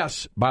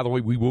 Yes, by the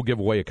way, we will give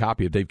away a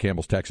copy of Dave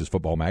Campbell's Texas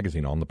Football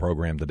Magazine on the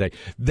program today.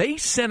 They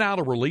sent out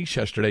a release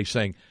yesterday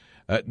saying,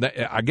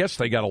 I guess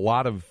they got a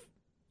lot of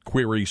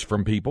queries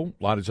from people.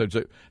 A lot of times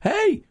say,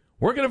 hey,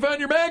 where can I find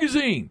your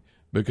magazine?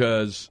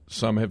 Because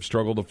some have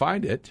struggled to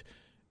find it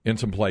in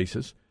some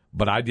places.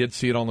 But I did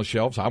see it on the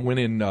shelves. I went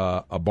in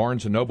a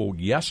Barnes & Noble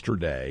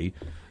yesterday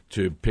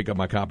to pick up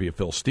my copy of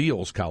Phil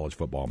Steele's College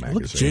Football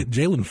Magazine. Look,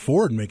 Jalen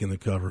Ford making the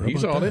cover.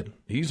 He's on it.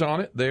 He's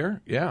on it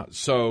there. Yeah.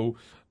 So,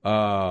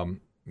 how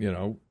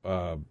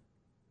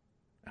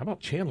about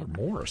Chandler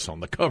Morris on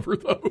the cover,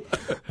 though?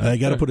 I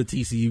got to put a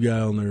TCU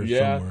guy on there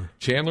somewhere.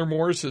 Chandler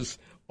Morris is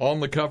on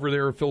the cover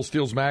there of Phil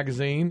Steele's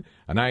magazine.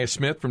 Anaya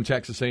Smith from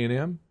Texas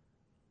A&M.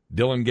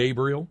 Dylan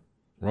Gabriel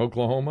from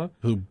Oklahoma.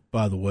 Who,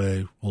 by the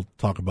way, we'll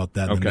talk about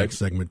that in the next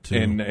segment, too.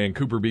 And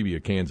Cooper Beebe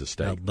of Kansas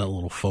State. That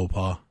little faux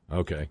pas.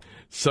 Okay.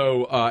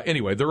 So,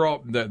 anyway, they're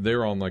on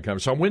the cover.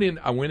 So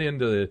I went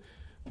into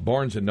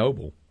Barnes &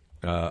 Noble,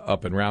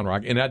 up in Round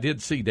Rock, and I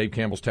did see Dave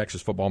Campbell's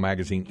Texas Football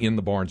Magazine in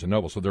the Barnes &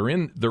 Noble, so they're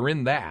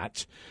in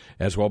that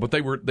as well. But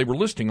they were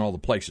listing all the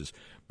places.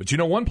 But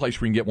one place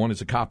where you can get one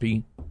is a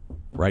copy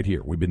right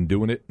here. We've been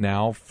doing it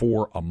now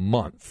for a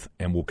month,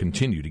 and we'll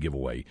continue to give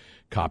away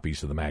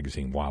copies of the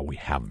magazine while we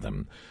have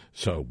them.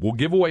 So we'll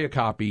give away a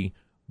copy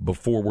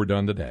before we're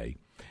done today.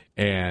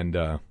 And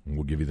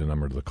we'll give you the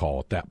number to the call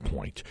at that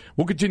point.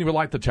 We'll continue with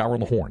Light the Tower on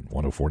the Horn,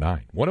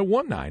 104.9,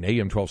 101.9,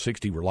 AM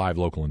 1260. We're live,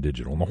 local, and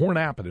digital on the Horn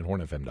app and at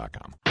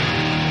hornfm.com.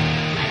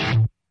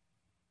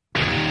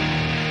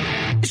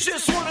 It's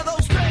just one of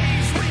those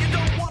days where you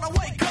don't want to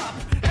wake up.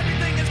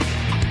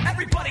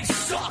 Everybody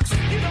sucks.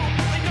 You don't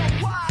really know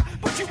why,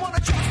 but you want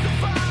to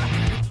justify.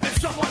 If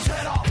someone's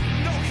head off,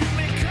 no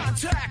human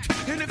contact.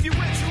 And if you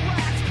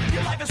interact,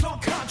 your life is on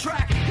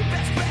contract. Your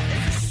best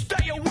bet is to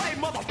stay away,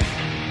 motherfucker.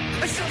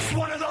 It's just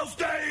one of those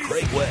days.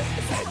 Craig Webb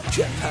and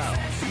Jeff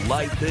Howe,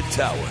 Light the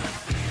Tower.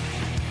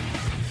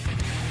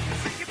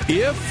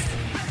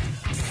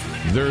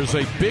 If there's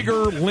a bigger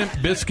Limp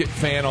Bizkit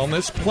fan on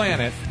this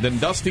planet than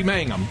Dusty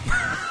Mangum,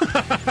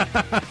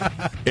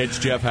 it's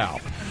Jeff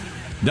Howe.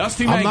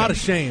 Dusty Mangum. I'm not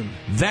ashamed.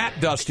 That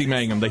Dusty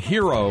Mangum, the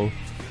hero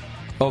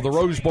of the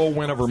Rose Bowl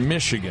win over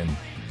Michigan,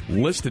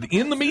 listed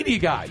in the media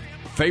guide,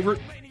 favorite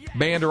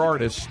band or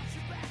artist,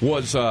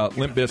 was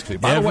Limp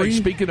Bizkit. By the way,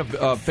 speaking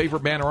of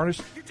favorite band or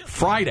artist,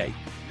 Friday,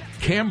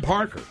 Cam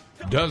Parker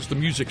does the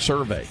music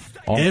survey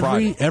on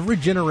Friday. Every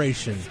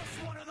generation,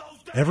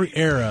 every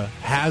era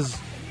has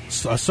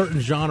a certain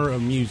genre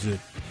of music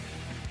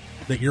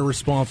that you're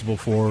responsible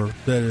for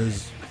that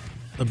is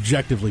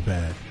objectively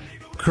bad.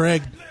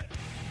 Craig,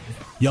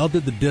 y'all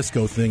did the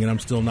disco thing, and I'm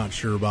still not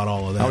sure about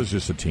all of that. I was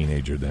just a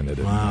teenager then.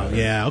 Wow,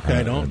 yeah,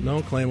 okay,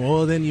 don't claim.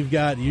 Well, then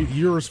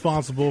you're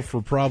responsible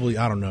for probably,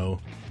 I don't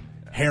know,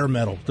 hair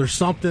metal. There's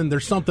something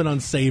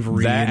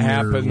unsavory that in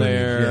happened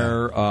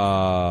there.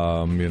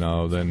 Yeah.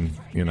 Then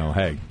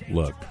hey,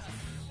 look.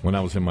 When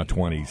I was in my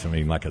 20s, I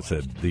mean, like I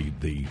said,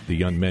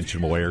 the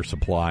unmentionable Air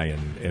Supply,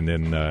 and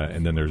then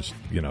there's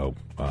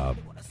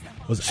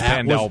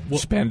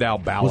Spandau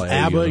Ballet. Was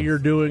ABBA you're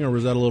doing, or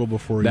was that a little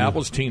before you? That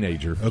was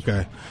teenager.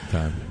 Okay.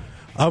 Time.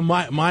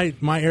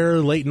 My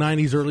era, late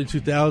 90s, early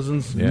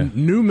 2000s, Yeah.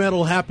 new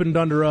metal happened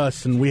under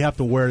us, and we have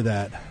to wear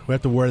that. We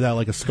have to wear that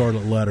like a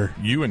scarlet letter.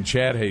 You and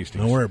Chad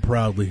Hastings. I wear it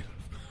proudly.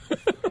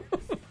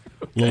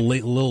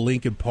 little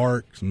Linkin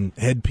Park, some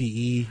Head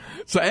PE.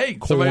 So, hey,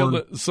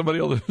 somebody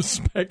on the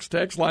Specs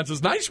text line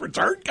says, nice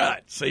return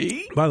cut,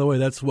 see? By the way,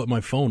 that's what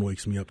my phone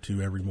wakes me up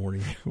to every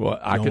morning. Well,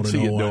 I can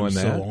see it doing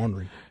that. So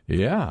ornery.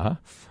 Yeah.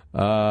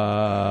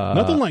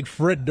 Nothing like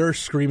Fred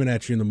Durst screaming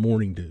at you in the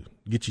morning, dude.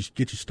 Get you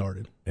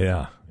started.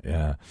 Yeah.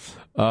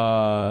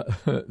 So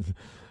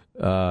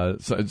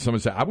somebody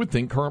said, I would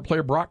think current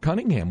player Brock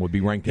Cunningham would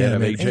be ranked ahead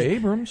of A.J.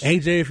 Abrams.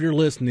 A.J., if you're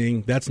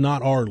listening, that's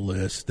not our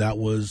list. That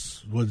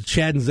was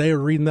Chad and Zay were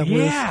reading that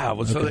list? Yeah,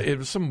 it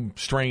was some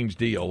strange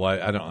deal.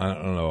 I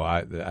don't know.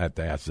 I have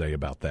to ask Zay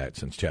about that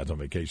since Chad's on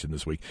vacation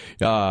this week.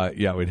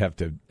 Yeah, we'd have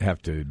to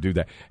do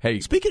that. Hey,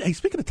 speaking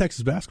of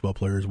Texas basketball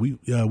players, we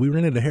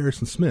ran into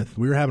Harrison Smith.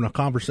 We were having a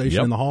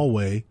conversation in the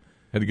hallway.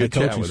 Had a good at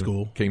chat coaching with him.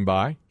 school. Came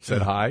by,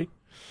 said hi.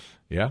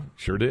 Yeah,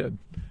 sure did.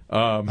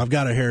 I've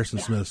got a Harrison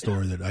Smith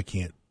story that I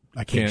can't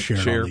share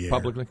on the air,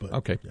 publicly. but,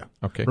 Okay. yeah.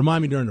 Okay.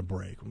 Remind me during the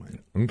break.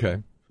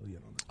 Okay.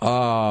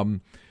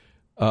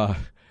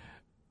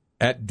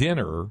 At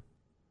dinner,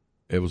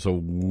 it was a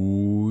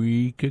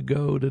week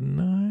ago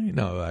tonight.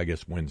 No, I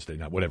guess Wednesday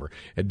night. Whatever.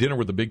 At dinner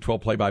with the Big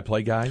 12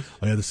 play-by-play guys.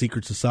 Oh yeah, the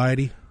Secret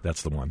Society.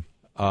 That's the one.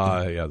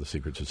 Yeah, the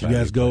Secret Society. Did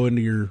you guys go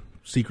into your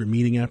secret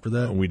meeting after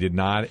that? We did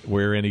not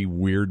wear any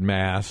weird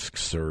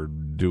masks or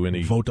do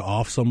any vote to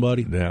off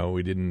somebody. No,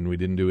 we didn't. We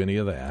didn't do any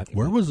of that.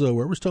 Where was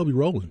Toby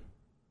Rowland?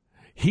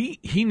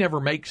 He never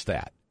makes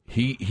that.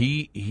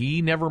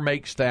 He never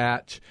makes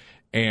that,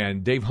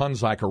 and Dave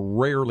Hunziker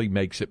rarely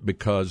makes it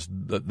because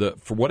the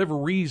for whatever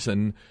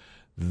reason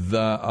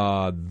they're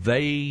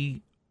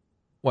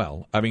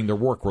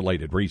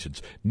work-related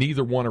reasons.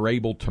 Neither one are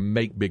able to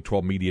make Big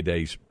 12 Media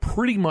Days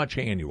pretty much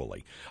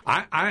annually.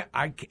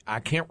 I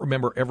can't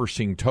remember ever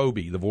seeing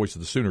Toby, the voice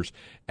of the Sooners,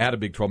 at a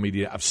Big 12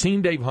 Media Day. I've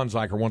seen Dave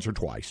Hunziker once or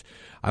twice.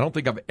 I don't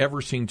think I've ever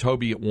seen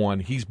Toby at one.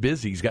 He's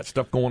busy. He's got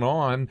stuff going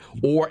on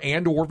or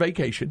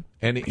vacation,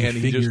 and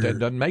he just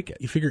doesn't make it.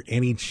 You figure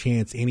any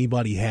chance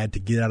anybody had to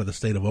get out of the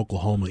state of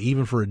Oklahoma,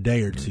 even for a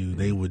day or two,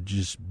 they would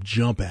just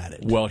jump at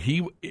it. Well,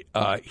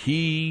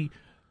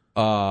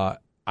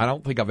 I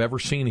don't think I've ever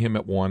seen him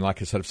at one. Like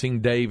I said, I've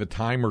seen Dave a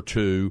time or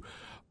two.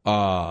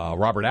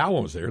 Robert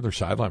Allen was there, their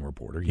sideline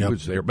reporter. He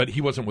was there, but he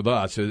wasn't with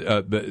us.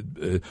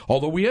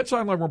 Although we had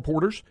sideline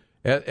reporters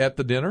at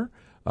the dinner,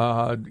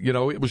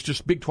 it was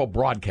just Big 12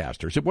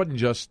 broadcasters. It wasn't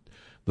just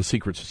the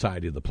Secret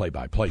Society of the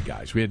play-by-play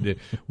guys.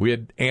 We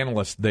had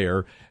analysts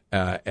there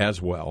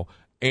as well,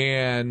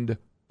 and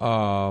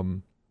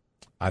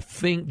I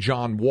think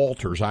John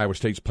Walters, Iowa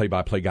State's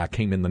play-by-play guy,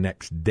 came in the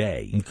next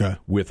day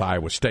with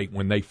Iowa State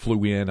when they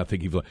flew in. I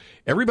think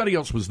everybody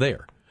else was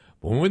there.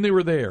 But when they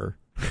were there,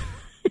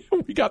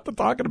 we got to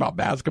talking about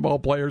basketball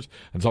players,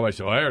 and somebody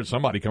said, well, there's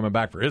somebody coming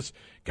back for his,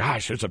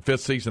 gosh, it's a 5th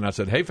season. I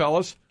said, hey,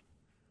 fellas,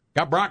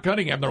 got Brock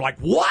Cunningham. They're like,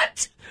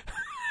 what?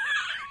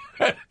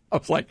 I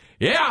was like,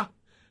 yeah,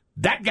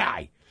 that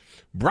guy.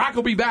 Brock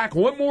will be back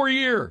one more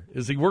year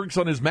as he works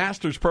on his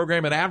master's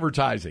program in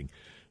advertising.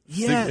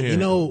 Yeah,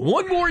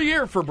 one more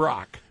year for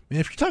Brock. Man,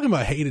 if you're talking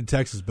about hated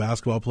Texas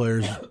basketball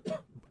players,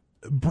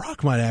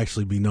 Brock might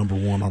actually be number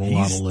one on a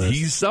lot of lists.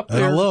 He's up And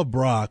there. I love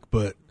Brock,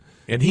 but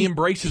And he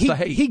embraces the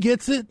hate. He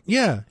gets it.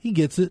 Yeah, he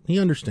gets it. He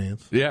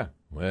understands. Yeah.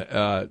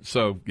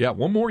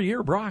 One more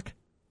year, Brock.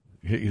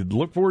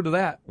 Look forward to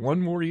that.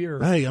 One more year.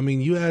 Hey, I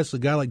mean, you asked a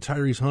guy like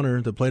Tyrese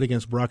Hunter that played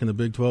against Brock in the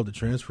Big 12 that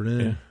transferred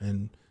in,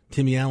 and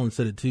Timmy Allen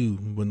said it too.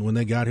 When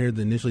they got here,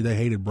 initially they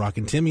hated Brock,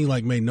 and Timmy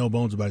made no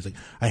bones about it. He's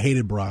like, I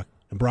hated Brock,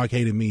 and Brock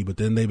hated me, but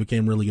then they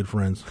became really good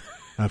friends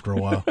after a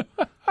while.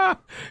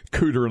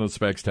 Cooter on the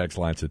Specs text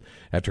line said,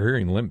 after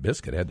hearing Limp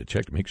Bizkit, I had to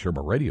check to make sure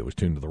my radio was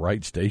tuned to the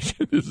right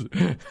station.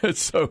 And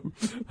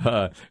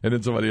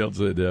then somebody else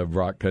said,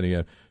 Brock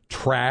Cunningham,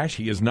 trash.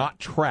 He is not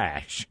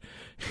trash.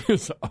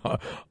 He's a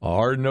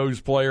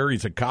hard-nosed player.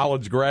 He's a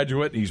college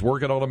graduate. He's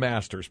working on a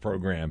master's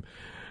program.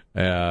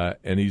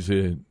 And he's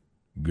a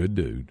good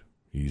dude.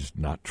 He's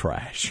not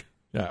trash.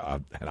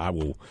 And I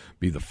will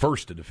be the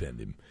first to defend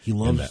him. He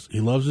loves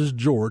his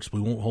jorts.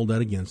 We won't hold that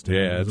against him.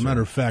 Yeah, as a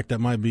matter of fact, that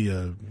might be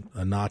a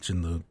notch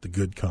in the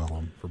good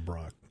column for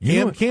Brock.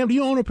 Cam, do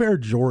you own a pair of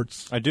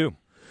jorts? I do.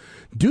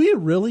 Do you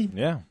really?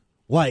 Yeah.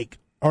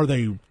 Are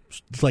they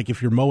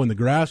if you're mowing the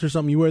grass or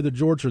something, you wear the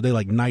jorts, or are they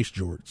nice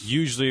jorts?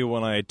 Usually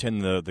when I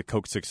attend the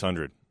Coke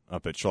 600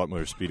 up at Charlotte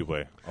Motor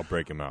Speedway, I'll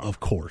break them out. Of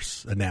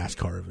course, a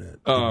NASCAR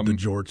event. The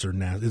jorts are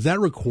NASCAR. Is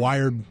that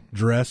required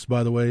dress,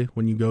 by the way,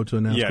 when you go to a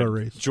NASCAR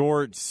race?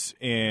 Jorts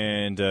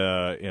and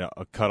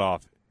a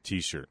cutoff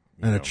T-shirt.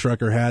 And a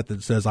trucker hat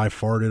that says I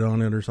farted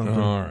on it or something.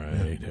 All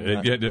right.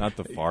 Not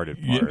the farted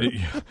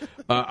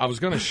part. I was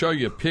going to show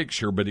you a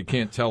picture, but you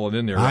can't tell it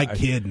in there. I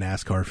kid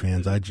NASCAR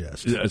fans. I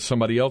jest.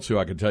 Somebody else who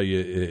I can tell you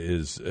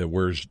is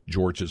wears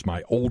jorts is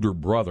my oldest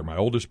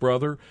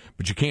brother,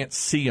 but you can't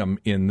see him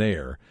in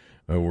there.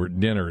 We're at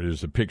dinner.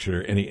 There's a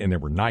picture, and there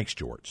were nice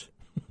jorts.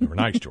 There were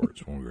nice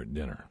jorts when we were at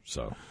dinner.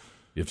 So,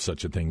 if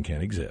such a thing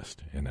can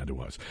exist, and that it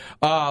was.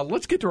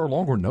 Let's get to our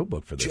Longhorn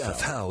Notebook for this.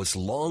 Jeff Howe's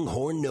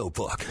Longhorn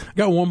Notebook.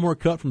 Got one more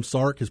cut from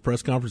Sark, his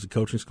press conference at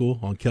coaching school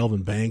on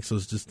Kelvin Banks. I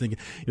was just thinking,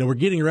 we're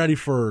getting ready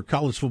for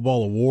college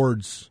football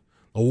awards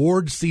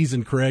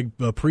season, Craig.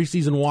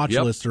 Preseason watch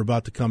lists are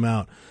about to come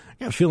out.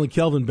 I got a feeling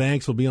Kelvin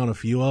Banks will be on a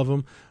few of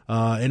them.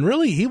 And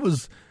really, he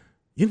was.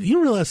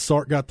 You realize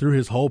Sark got through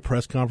his whole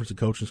press conference at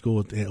coaching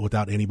school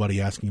without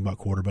anybody asking about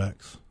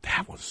quarterbacks?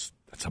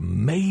 That's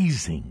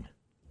amazing.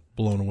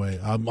 Blown away.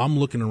 I'm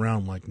looking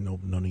around like, no,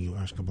 none of you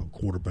ask about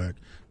quarterback.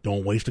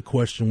 Don't waste a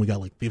question. We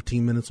got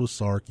 15 minutes with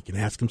Sark. You can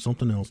ask him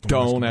something else.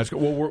 Don't ask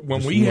him. Well,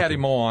 when we had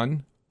him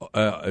on,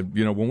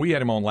 when we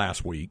had him on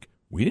last week,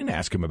 we didn't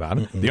ask him about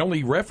it. The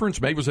only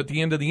reference made was at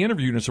the end of the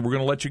interview, and I said, we're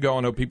going to let you go.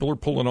 I know people are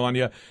pulling on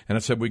you. And I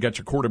said, we got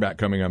your quarterback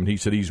coming up. And he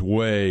said, he's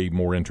way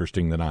more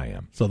interesting than I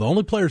am. So the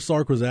only player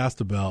Sark was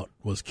asked about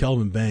was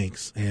Kelvin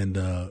Banks. And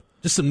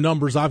just some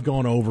numbers I've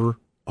gone over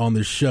on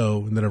this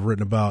show and that I've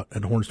written about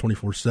at Horns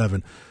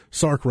 24/7.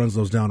 Sark runs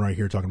those down right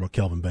here talking about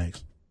Kelvin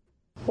Banks.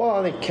 Well,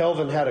 I think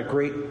Kelvin had a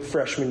great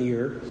freshman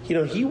year.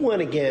 He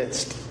went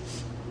against,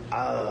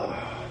 I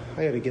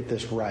got to get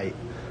this right,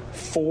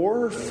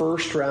 4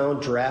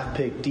 first-round draft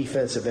pick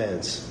defensive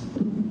ends.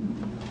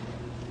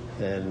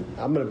 And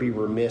I'm going to be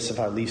remiss if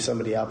I leave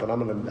somebody out, but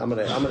I'm going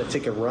to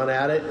take a run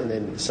at it, and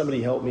then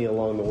somebody help me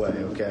along the way,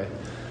 okay?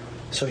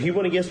 So he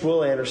went against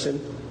Will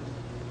Anderson.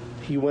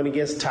 He went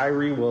against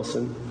Tyree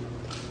Wilson.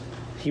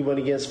 He went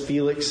against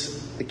Felix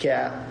the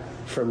Cat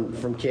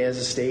from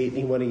Kansas State.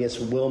 He went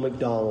against Will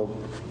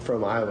McDonald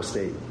from Iowa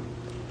State.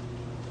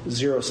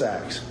 0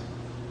 sacks.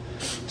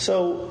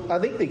 So I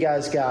think the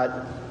guy's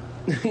got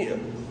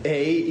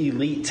A,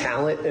 elite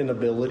talent and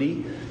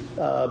ability,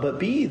 but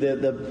B,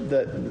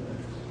 the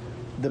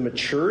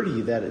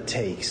maturity that it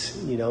takes.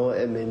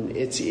 I mean,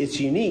 it's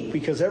unique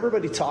because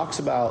everybody talks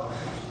about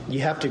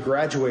you have to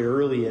graduate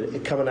early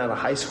coming out of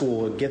high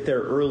school and get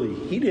there early.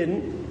 He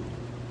didn't.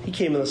 He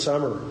came in the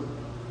summer.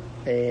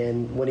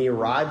 And when he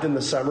arrived in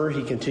the summer,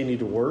 he continued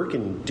to work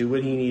and do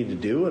what he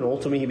needed to do, and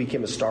ultimately he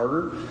became a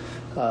starter.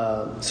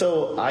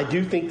 So I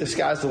do think the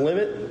sky's the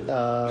limit.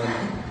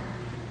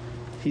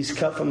 He's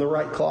cut from the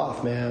right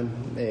cloth, man,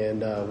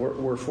 and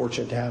we're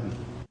fortunate to have him.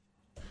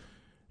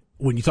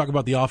 When you talk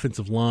about the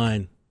offensive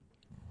line,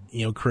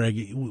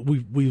 Craig,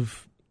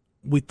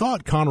 we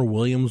thought Connor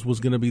Williams was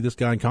going to be this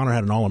guy, and Connor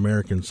had an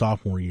All-American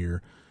sophomore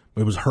year,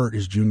 but it was hurt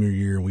his junior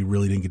year, and we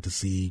really didn't get to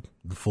see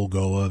the full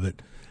go of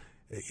it.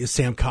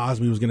 Sam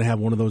Cosmi was going to have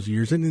one of those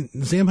years, and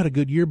Sam had a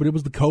good year, but it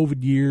was the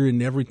COVID year,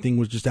 and everything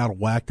was just out of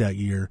whack that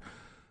year.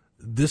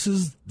 This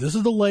is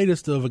the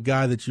latest of a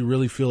guy that you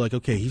really feel like,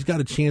 okay, he's got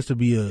a chance to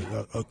be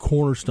a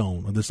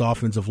cornerstone of this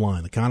offensive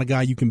line, the kind of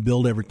guy you can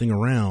build everything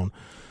around.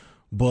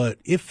 But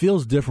it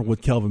feels different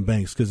with Kelvin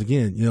Banks because,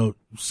 again,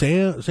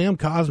 Sam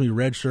Cosmi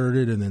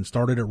redshirted and then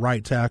started at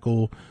right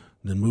tackle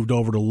then moved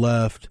over to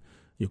left.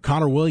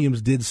 Connor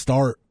Williams did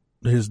start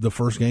the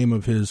first game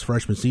of his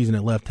freshman season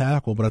at left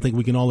tackle, but I think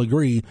we can all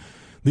agree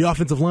the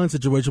offensive line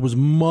situation was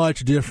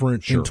much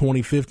different in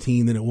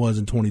 2015 than it was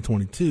in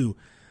 2022.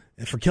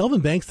 And for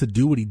Kelvin Banks to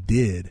do what he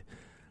did,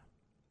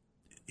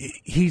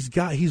 he's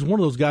one of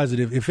those guys that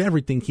if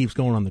everything keeps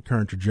going on the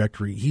current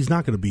trajectory, he's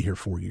not going to be here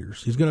 4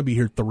 years. He's going to be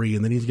here 3,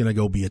 and then he's going to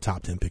go be a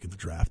top 10 pick of the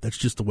draft. That's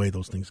just the way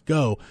those things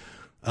go.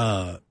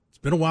 It's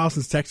been a while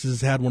since Texas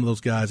has had one of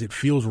those guys. It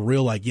feels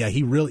real like, I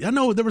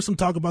know there was some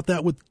talk about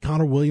that with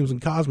Connor Williams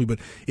and Cosme, but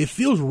it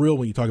feels real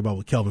when you talk about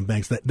with Kelvin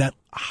Banks, that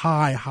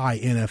high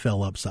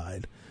NFL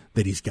upside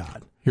that he's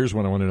got. Here's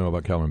what I want to know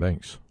about Kelvin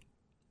Banks.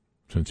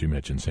 Since you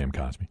mentioned Sam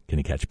Cosme, can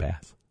he catch a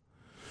pass?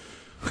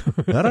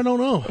 That I don't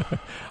know.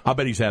 I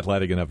bet he's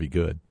athletic enough he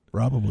could.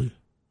 Probably.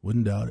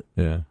 Wouldn't doubt it.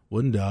 Yeah.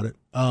 Wouldn't doubt it.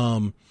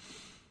 I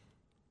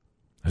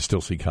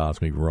still see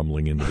Cosme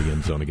rumbling into the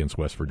end zone against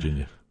West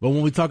Virginia. But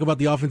when we talk about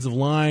the offensive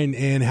line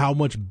and how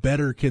much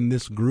better can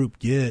this group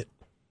get,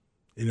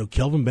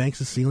 Kelvin Banks'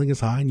 ceiling is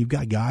high, and you've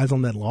got guys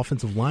on that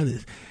offensive line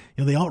that,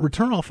 they all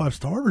return all 5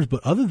 starters,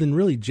 but other than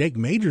really Jake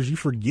Majors, you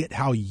forget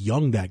how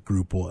young that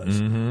group was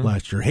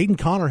last year. Hayden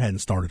Connor hadn't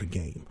started a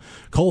game.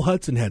 Cole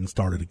Hudson hadn't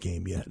started a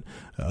game yet.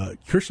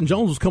 Christian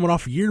Jones was coming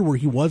off a year where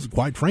he was,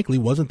 quite frankly,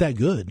 wasn't that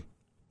good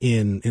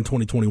in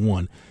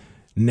 2021.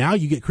 Now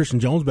you get Christian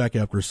Jones back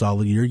after a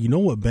solid year. You know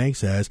what Banks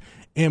has.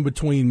 And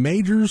between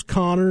Majors,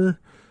 Connor,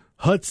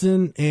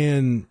 Hudson,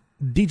 and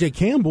DJ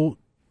Campbell,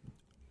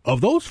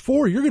 of those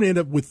 4, you're going to end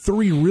up with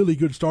 3 really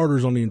good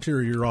starters on the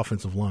interior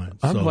offensive line.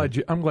 I'm glad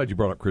you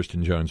brought up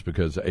Christian Jones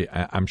because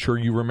I'm sure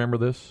you remember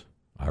this.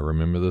 I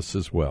remember this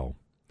as well.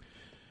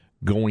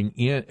 Going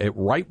in at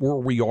right where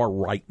we are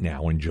right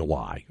now in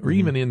July, or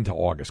even into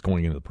August,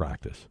 going into the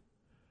practice.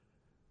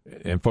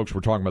 And folks were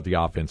talking about the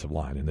offensive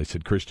line, and they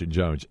said Christian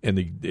Jones. And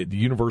the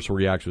universal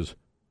reaction was,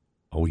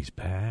 oh, he's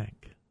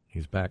back.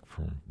 He's back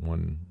for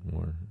 1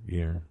 more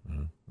year.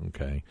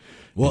 Okay.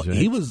 Well,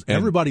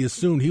 everybody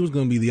assumed he was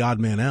going to be the odd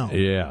man out.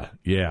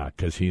 Yeah,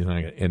 because he's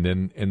not. And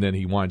then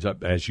he winds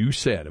up, as you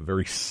said, a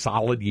very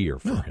solid year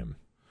for him.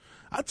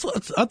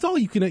 That's all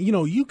you can.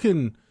 You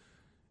can.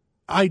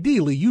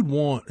 Ideally, you'd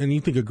want, and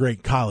you think of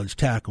great college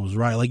tackles,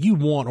 right? Like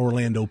you'd want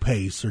Orlando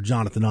Pace or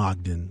Jonathan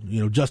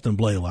Ogden, Justin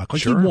Blaylock.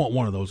 Like you'd want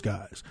one of those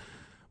guys.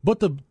 But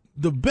the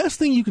best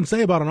thing you can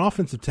say about an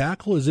offensive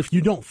tackle is if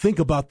you don't think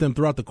about them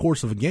throughout the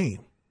course of a game.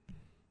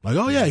 Like,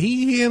 oh yeah,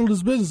 he handled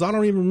his business. I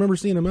don't even remember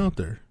seeing him out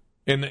there.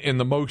 And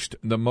the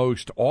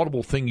most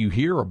audible thing you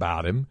hear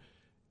about him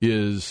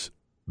is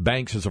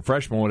Banks as a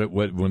freshman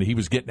when he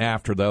was getting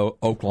after the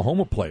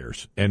Oklahoma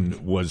players and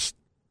was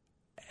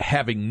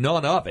having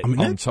none of it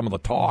on some of the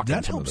talk.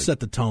 That helped set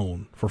the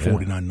tone for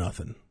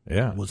 49-0.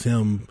 Yeah, was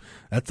him.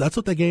 That's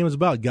what that game is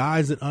about.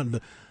 Guys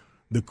that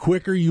the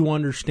quicker you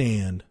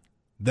understand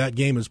that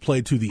game is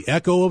played to the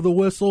echo of the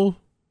whistle,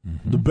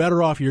 the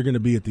better off you're going to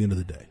be at the end of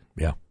the day.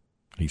 Yeah.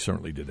 He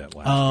certainly did that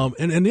last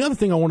year. And the other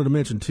thing I wanted to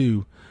mention,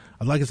 too,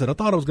 like I said, I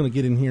thought I was going to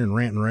get in here and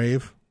rant and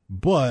rave,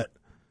 but...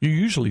 You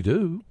usually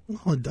do.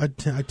 Well, I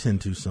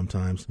tend to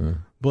sometimes.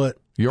 But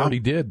you already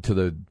did to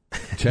the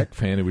Tech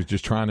fan who was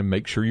just trying to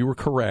make sure you were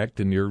correct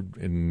in your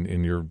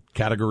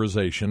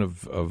categorization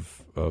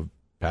of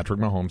Patrick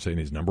Mahomes, saying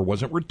his number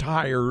wasn't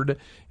retired. It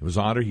was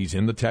honored. He's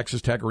in the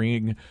Texas Tech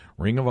Ring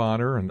of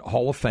Honor and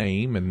Hall of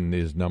Fame, and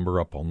his number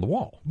up on the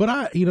wall.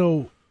 But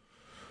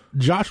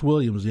Josh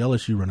Williams, the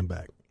LSU running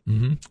back,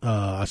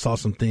 I saw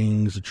some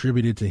things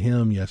attributed to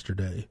him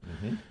yesterday,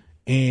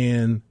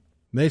 and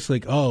basically,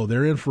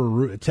 they're in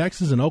for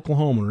Texas and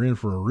Oklahoma are in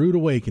for a rude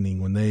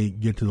awakening when they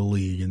get to the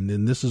league, and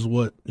then this is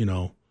what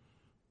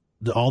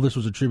all this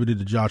was attributed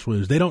to Josh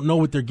Williams. They don't know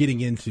what they're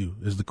getting into,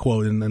 is the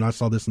quote, and I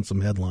saw this in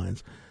some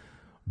headlines,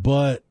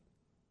 but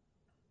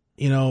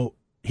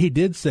he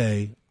did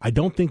say, I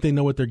don't think they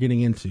know what they're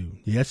getting into.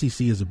 The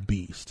SEC is a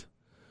beast,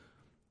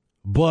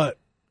 but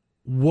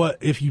what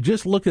if you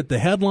just looked at the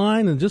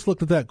headline and just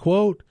looked at that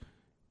quote,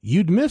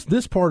 you'd miss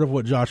this part of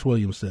what Josh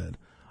Williams said.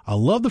 I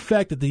love the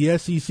fact that the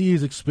SEC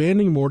is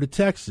expanding more to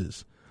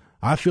Texas.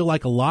 I feel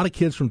like a lot of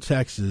kids from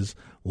Texas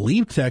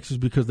leave Texas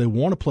because they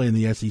want to play in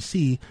the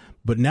SEC,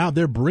 but now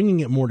they're bringing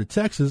it more to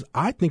Texas.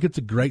 I think it's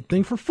a great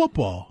thing for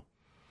football.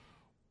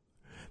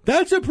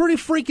 That's a pretty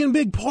freaking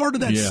big part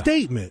of that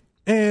statement.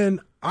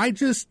 And I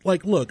just,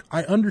 look,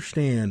 I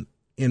understand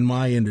in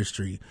my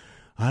industry,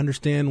 I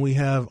understand we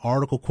have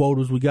article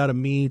quotas we got to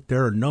meet.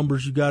 There are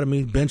numbers you got to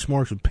meet,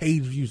 benchmarks and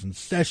page views and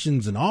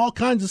sessions and all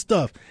kinds of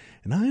stuff.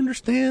 And I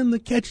understand the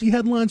catchy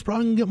headlines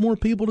probably can get more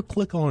people to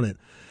click on it.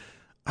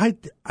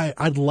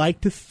 I'd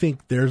like to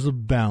think there's a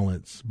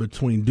balance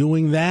between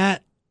doing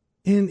that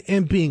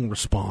and being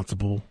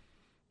responsible.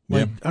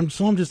 I'm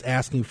just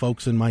asking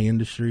folks in my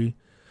industry,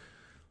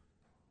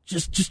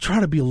 just try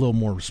to be a little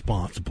more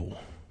responsible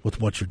with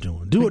what you're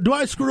doing. Do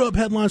I screw up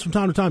headlines from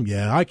time to time?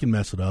 Yeah, I can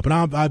mess it up, and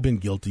I've been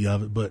guilty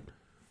of it. But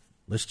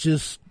let's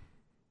just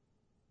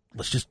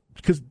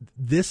because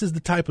this is the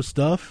type of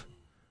stuff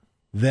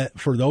that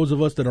for those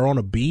of us that are on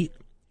a beat,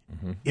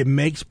 it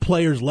makes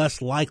players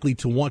less likely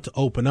to want to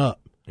open up.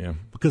 Yeah,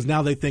 because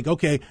now they think,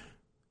 okay,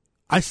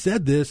 I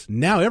said this.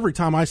 Now every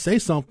time I say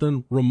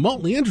something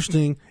remotely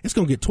interesting, it's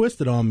going to get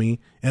twisted on me,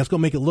 and it's going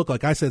to make it look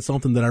like I said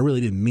something that I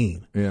really didn't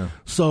mean. Yeah.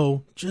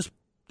 So just,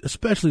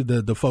 especially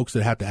the folks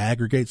that have to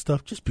aggregate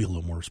stuff, just be a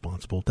little more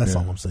responsible. That's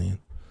all I'm saying.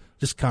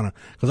 Just kind of,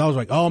 because I was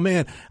like, oh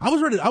man, I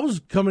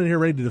was coming in here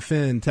ready to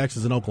defend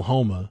Texas and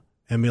Oklahoma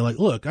and be like,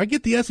 look, I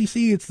get the SEC,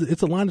 it's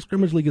a line of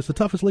scrimmage league, it's the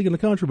toughest league in the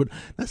country, but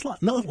let's not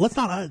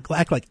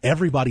act like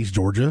everybody's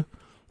Georgia.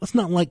 Let's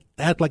not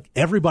act like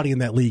everybody in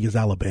that league is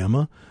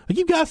Alabama. Like,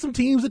 you've got some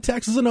teams that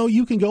Texas and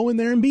OU can go in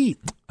there and beat.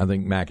 I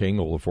think Mac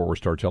Engel, the Forward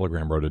Star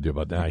Telegram, wrote a deal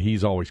about that.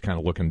 He's always kind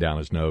of looking down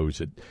his nose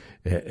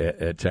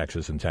at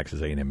Texas and Texas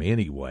A&M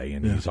anyway,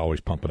 and he's always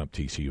pumping up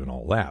TCU and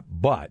all that.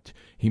 But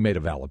he made a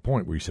valid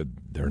point where he said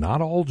they're not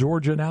all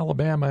Georgia and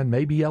Alabama and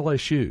maybe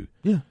LSU.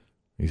 Yeah.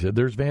 He said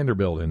there's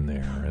Vanderbilt in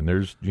there, and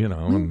there's,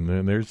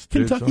 and there's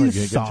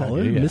Kentucky's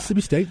solid. Yeah. Mississippi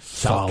State,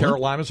 South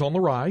Carolina's on the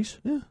rise.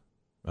 Yeah.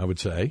 I would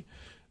say.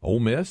 Ole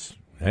Miss,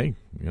 hey,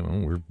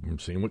 we're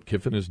seeing what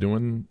Kiffin is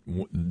doing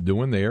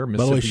there.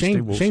 By the way,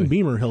 Shane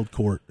Beamer held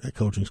court at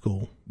coaching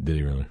school. Did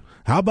he really?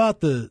 How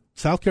about the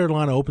South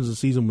Carolina opens the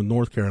season with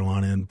North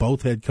Carolina, and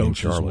both head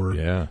coaches were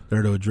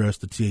there to address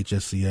the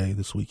THSCA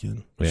this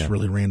weekend. It's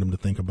really random to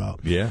think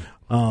about. Yeah.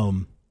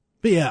 But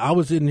yeah, I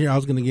was going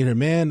to get here,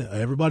 man.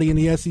 Everybody in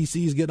the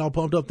SEC is getting all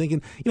pumped up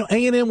thinking,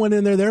 A&M went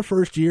in there their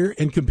first year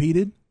and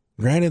competed.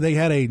 Granted, they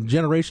had a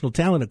generational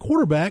talent at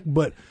quarterback,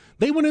 but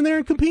they went in there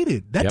and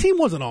competed. That team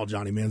wasn't all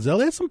Johnny Manziel.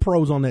 They had some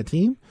pros on that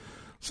team.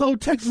 So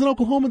Texas and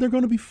Oklahoma, they're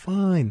going to be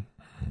fine.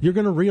 You're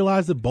going to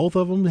realize that both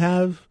of them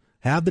have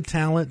the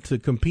talent to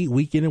compete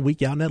week in and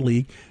week out in that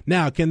league.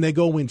 Now, can they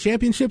go win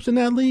championships in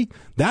that league?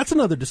 That's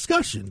another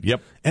discussion.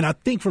 Yep. And I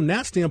think from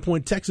that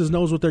standpoint, Texas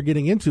knows what they're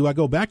getting into. I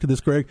go back to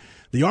this, Craig.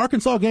 The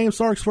Arkansas game,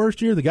 Sark's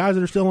first year, the guys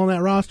that are still on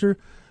that roster,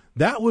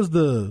 that was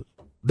the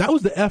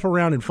F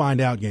around and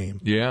find out game.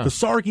 Yeah. Because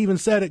Sark even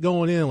said it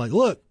going in, like,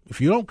 look, if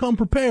you don't come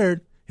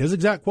prepared, his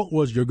exact quote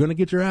was, you're going to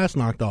get your ass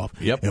knocked off.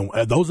 Yep. And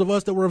those of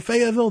us that were in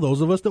Fayetteville,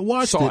 those of us that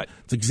watched it,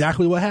 it's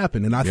exactly what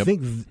happened. And I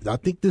think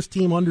this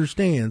team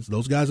understands,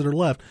 those guys that are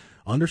left,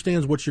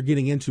 understands what you're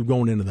getting into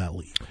going into that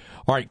league.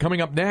 All right,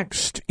 coming up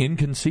next,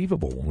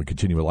 Inconceivable. We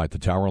continue to Light the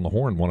Tower on the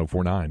Horn,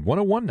 104.9, 101.9,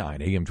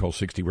 AM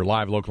 1260. We're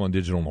live, local, and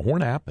digital on the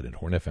Horn app and at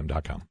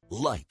hornfm.com.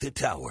 Light the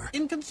Tower.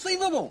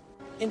 Inconceivable.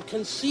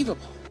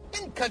 Inconceivable.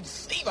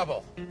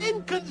 Inconceivable.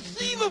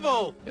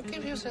 Inconceivable. You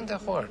keep using the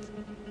word.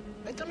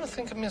 I don't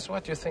think it means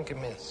what you think it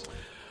means.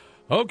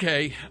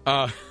 Okay,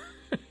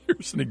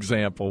 here's an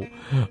example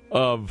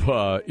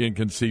of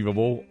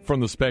Inconceivable from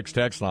the Specs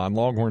text line.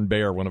 Longhorn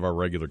Bear, one of our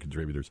regular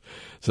contributors,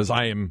 says,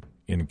 I am,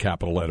 in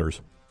capital letters,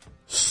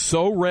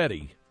 so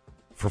ready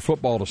for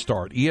football to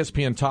start.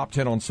 ESPN Top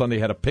 10 on Sunday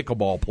had a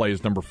pickleball play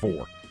as number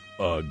 4.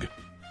 Ugh.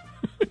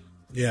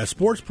 Yeah,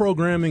 sports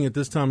programming at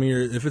this time of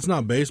year, if it's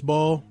not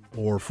baseball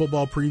or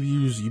football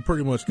previews, you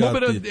pretty much got a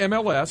little bit of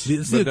MLS.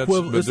 It's the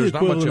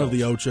equivalent of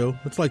the Ocho.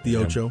 It's like the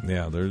Ocho.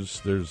 Yeah,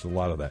 there's a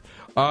lot of that.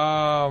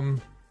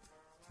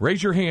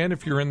 Raise your hand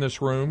if you're in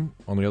this room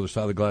on the other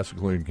side of the glass,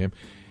 including Kim,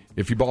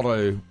 if you bought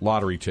a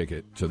lottery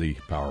ticket to the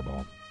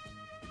Powerball.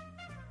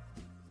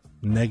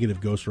 Negative,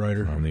 Ghost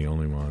Rider. I'm the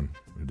only one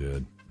who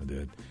did. I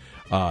did.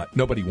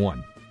 Nobody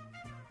won.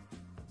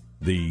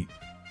 The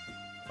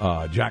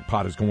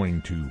jackpot is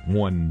going to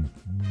 $1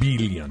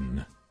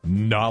 billion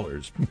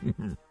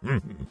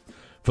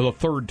for the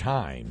third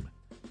time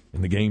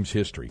in the game's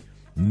history.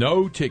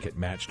 No ticket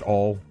matched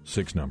all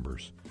 6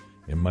 numbers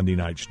in Monday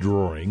night's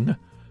drawing.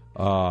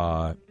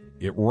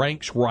 It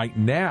ranks right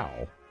now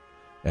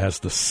as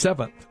the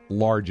 7th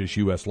largest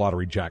U.S.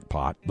 lottery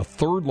jackpot, the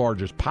 3rd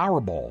largest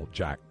Powerball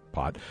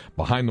jackpot,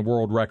 behind the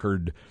world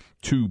record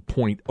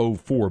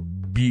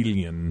 $2.04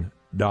 billion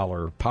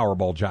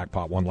Powerball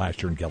jackpot won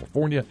last year in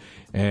California,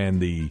 and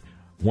the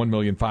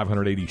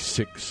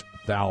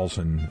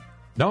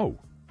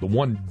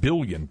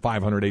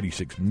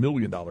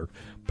 $1,586,000,000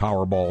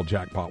 Powerball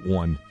jackpot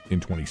won in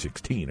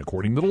 2016,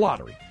 according to the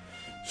lottery.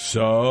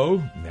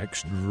 So,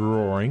 next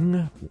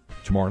drawing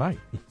tomorrow night.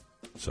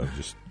 So,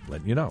 just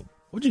letting you know.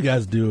 What'd you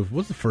guys do?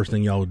 What's the first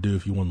thing y'all would do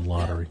if you won the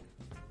lottery?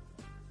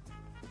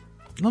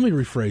 Let me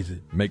rephrase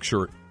it. Make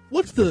sure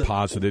What's the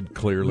deposited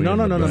clearly? No.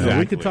 Exactly.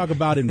 We could talk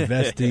about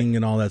investing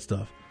and all that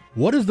stuff.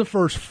 What is the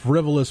first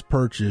frivolous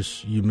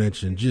purchase you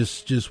mentioned?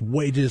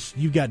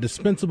 You've got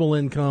dispensable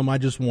income. I'm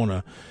just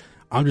going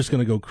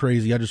to go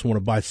crazy. I just want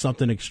to buy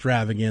something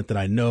extravagant that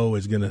I know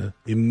is going to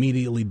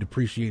immediately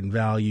depreciate in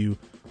value.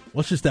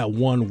 What's just that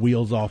one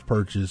wheels off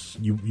purchase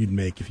you'd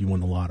make if you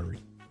won the lottery?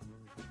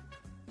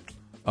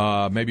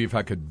 Maybe if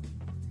I could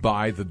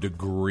buy the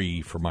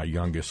degree for my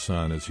youngest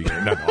son as he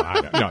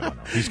no.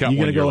 He's got. You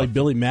gonna go like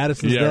Billy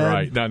Madison's dad? Yeah,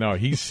 right. No.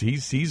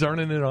 He's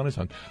earning it on his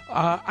own.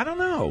 I don't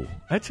know.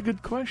 That's a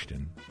good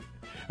question.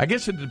 I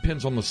guess it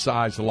depends on the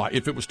size of the lot.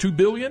 If it was $2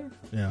 billion,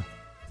 yeah.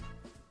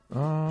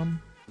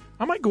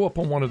 I might go up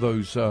on one of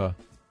those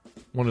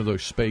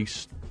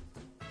space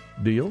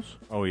deals.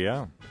 Oh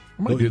yeah,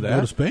 I might do that.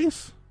 Go to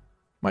space.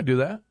 Might do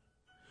that.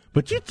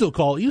 But you still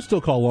call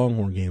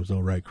Longhorn games though,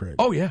 right, Craig?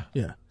 Oh yeah,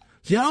 yeah.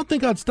 See, I don't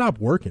think I'd stop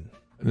working.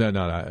 No,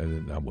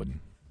 I wouldn't.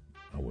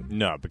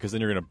 No, because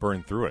then you're going to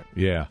burn through it.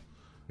 Yeah.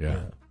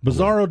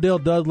 Bizarro Dale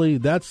Dudley.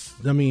 That's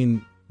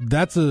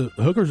a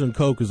Hookers and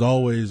Coke is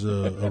always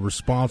a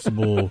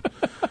responsible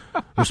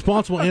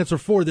answer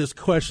for this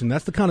question.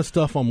 That's the kind of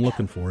stuff I'm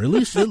looking for. At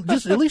least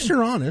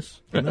you're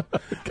honest. You know?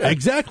 Okay.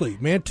 Exactly,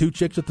 man. 2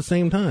 chicks at the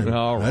same time.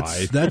 All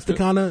right. That's the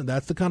kind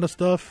of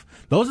stuff.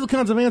 Those are the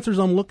kinds of answers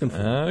I'm looking for.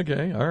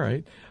 Okay. All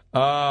right.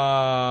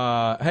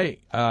 Hey,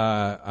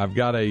 I've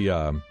got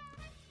a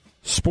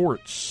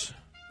sports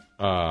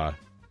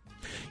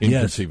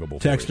inconceivable.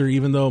 Yes, Texter.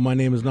 Even though my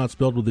name is not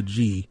spelled with a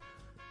G,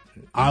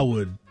 I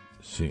would.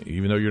 See,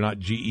 even though you're not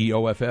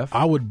GEOFF?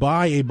 I would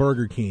buy a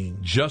Burger King.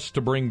 Just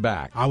to bring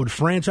back. I would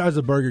franchise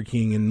a Burger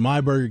King, and my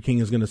Burger King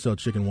is going to sell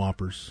chicken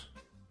Whoppers.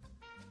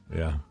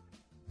 Yeah.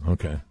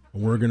 Okay.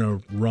 We're going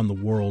to run the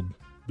world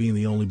being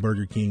the only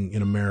Burger King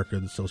in America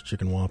that sells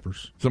chicken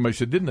Whoppers. Somebody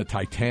said, didn't the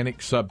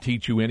Titanic sub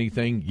teach you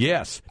anything?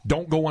 Yes.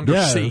 Don't go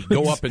under sea.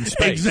 Go up in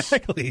space.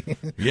 Exactly.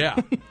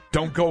 Yeah.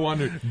 Don't go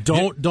under.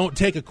 Don't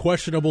take a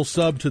questionable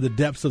sub to the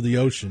depths of the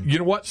ocean. You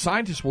know what?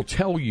 Scientists will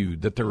tell you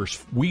that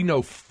we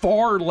know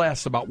far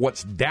less about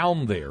what's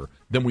down there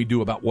than we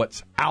do about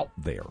what's out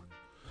there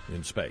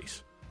in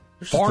space.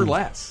 Far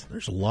less.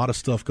 There's a lot of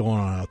stuff going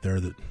on out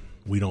there that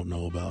we don't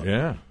know about.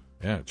 Yeah.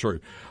 Yeah, true.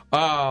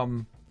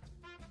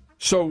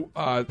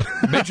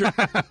 Major.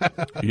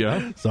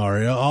 Yeah.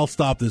 Sorry, I'll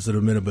stop this in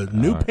a minute. But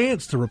new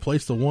pants to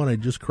replace the one I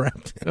just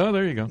crapped in. Oh,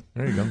 there you go.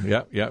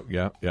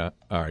 Yeah.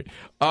 All right.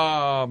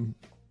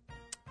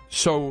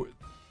 So,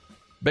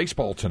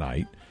 baseball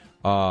tonight.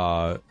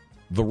 The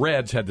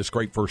Reds had this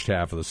great first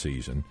half of the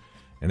season,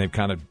 and they've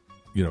kind of,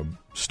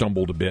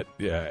 stumbled a bit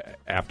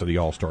after the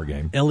All-Star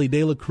game. Ellie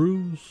De La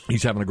Cruz.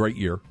 He's having a great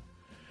year,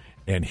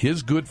 and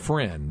his good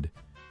friend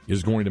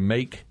is going to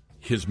make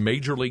his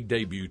major league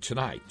debut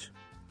tonight.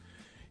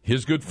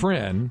 His good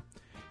friend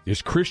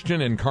is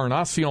Christian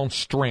Encarnacion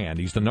Strand.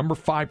 He's the number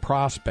 5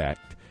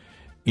 prospect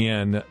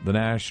in the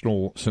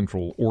National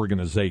Central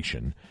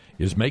Organization,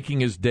 is making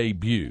his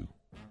debut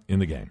in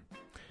the game.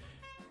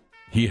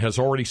 He has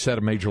already set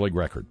a major league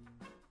record.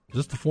 Is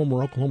this the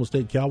former Oklahoma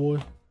State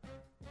Cowboy?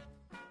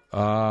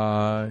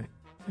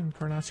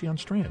 Encarnacion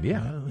Strand,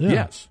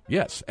 yeah.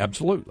 Yes,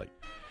 absolutely.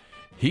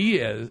 He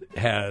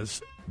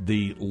has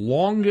the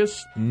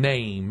longest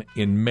name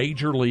in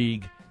major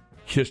league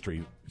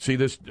history. See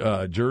this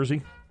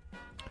jersey?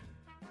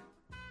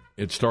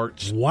 It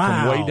starts from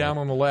way down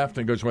on the left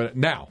and goes way down.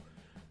 Now,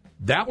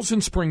 that was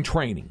in spring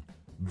training.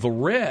 The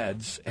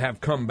Reds have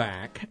come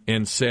back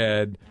and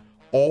said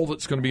all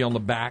that's going to be on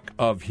the back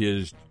of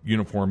his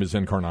uniform is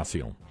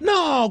Encarnacion.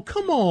 No,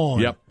 come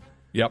on. Yep.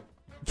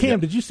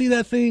 Cam, did you see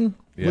that thing?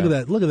 Yeah.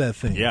 Look at that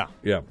thing. Yeah.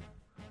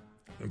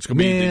 It's going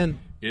to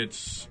be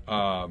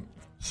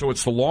so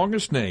it's the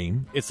longest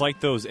name. It's like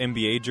those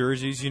NBA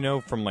jerseys,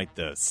 from like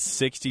the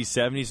 60s,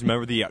 70s.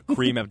 Remember the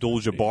Kareem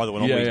Abdul-Jabbar that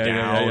went all the way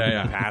down?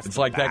 Yeah. It's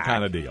like that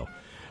kind of deal.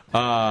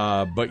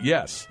 But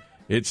yes,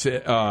 it's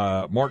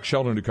Mark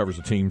Sheldon, who covers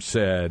the team,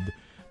 said,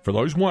 for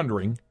those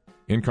wondering,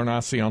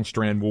 Encarnacion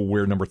Strand will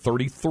wear number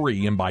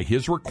 33, and by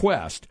his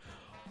request,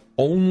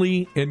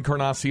 only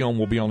Encarnacion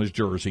will be on his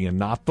jersey and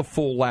not the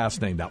full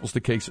last name. That was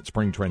the case at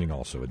spring training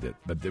also. It did.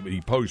 But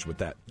he posed with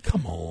that.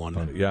 Come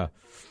on. Yeah.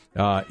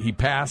 He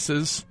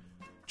passes.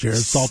 Jared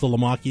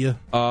Saltalamacchia.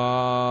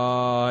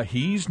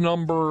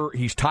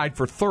 He's tied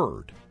for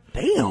third.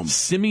 Damn.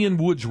 Simeon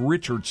Woods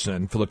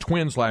Richardson for the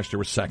Twins last year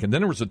was second.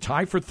 Then there was a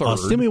tie for third.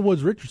 Simeon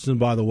Woods Richardson,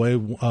 by the way,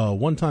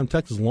 one-time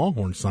Texas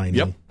Longhorn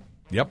signing.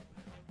 Yep.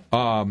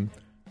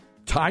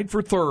 Tied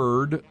for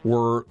third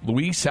were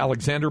Luis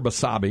Alexander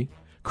Basabe,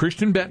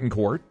 Christian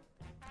Betancourt,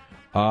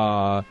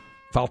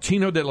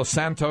 Faustino de los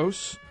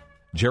Santos,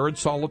 Jared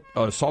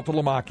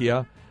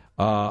Saltalamacchia,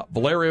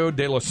 Valerio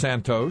de los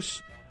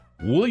Santos,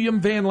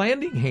 William Van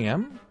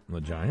Landingham, the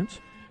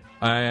Giants,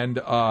 and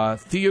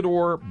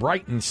Theodore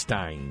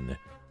Breitenstein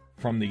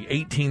from the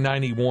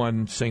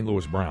 1891 St.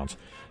 Louis Browns.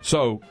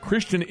 So,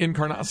 Christian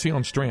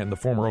Encarnacion Strand, the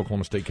former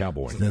Oklahoma State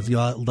Cowboy.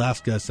 That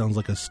last guy sounds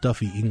like a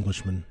stuffy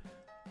Englishman.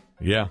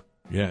 Yeah,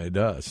 it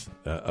does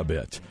a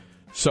bit.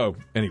 So,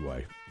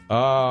 anyway.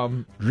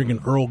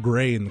 Drinking Earl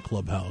Grey in the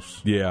clubhouse.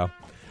 Yeah.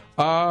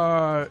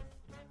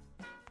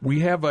 We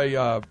have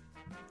an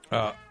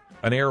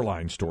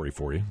airline story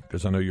for you,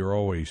 because I know you're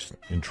always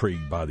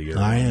intrigued by the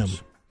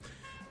airlines.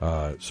 I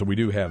am. So we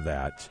do have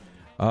that.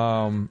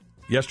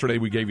 Yesterday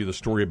we gave you the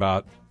story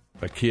about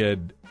a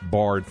kid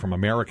barred from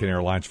American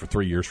Airlines for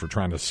 3 years for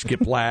trying to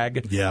skip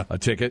lag a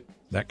ticket,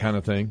 that kind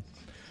of thing.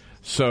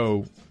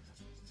 So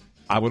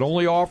I would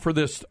only offer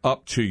this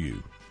up to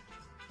you.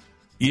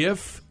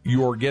 If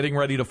you're getting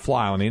ready to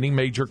fly on any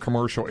major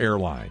commercial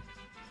airline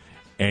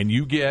and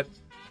you get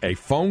a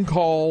phone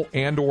call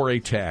and or a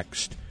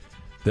text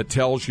that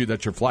tells you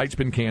that your flight's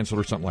been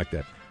canceled or something like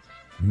that,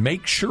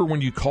 make sure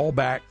when you call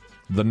back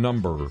the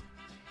number,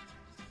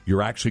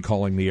 you're actually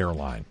calling the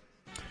airline.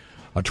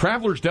 A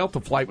traveler's Delta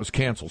flight was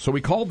canceled, so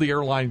we called the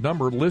airline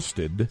number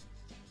listed.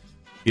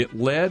 It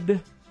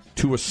led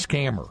to a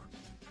scammer.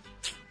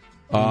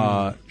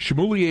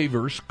 Shmuley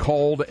Avers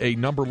called a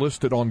number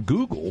listed on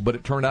Google, but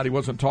it turned out he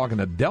wasn't talking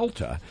to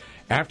Delta.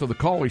 After the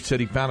call, he said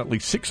he found at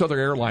least 6 other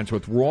airlines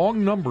with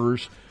wrong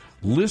numbers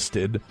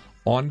listed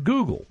on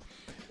Google.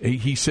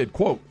 He said,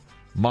 quote,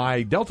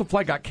 "My Delta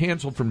flight got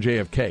canceled from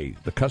JFK.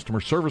 The customer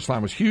service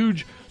line was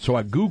huge, so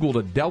I Googled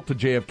a Delta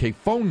JFK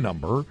phone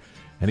number,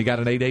 and he got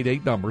an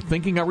 888 number.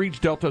 Thinking I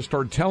reached Delta, I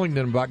started telling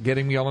them about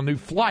getting me on a new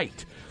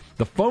flight.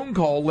 The phone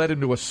call led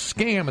into a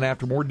scam, and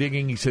after more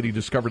digging, he said he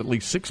discovered at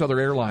least 6 other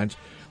airlines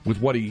with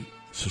what he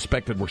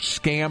suspected were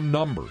scam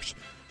numbers."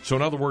 So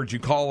in other words, you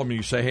call them and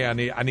you say,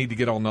 "Hey, I need to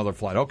get on another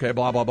flight." "Okay,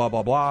 blah, blah, blah,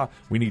 blah, blah.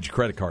 We need your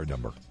credit card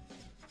number."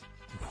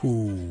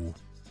 Ooh.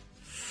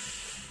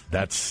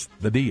 That's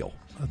the deal.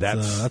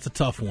 That's a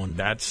tough one.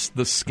 That's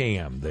the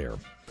scam there.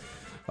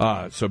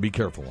 So be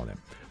careful on it.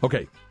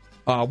 Okay.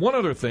 One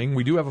other thing.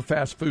 We do have a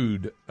fast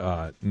food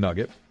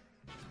nugget.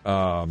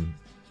 And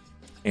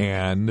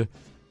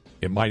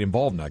it might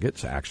involve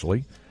nuggets,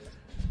 actually.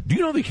 Do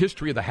you know the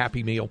history of the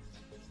Happy Meal?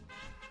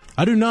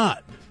 I do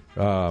not.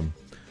 All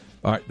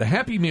right. The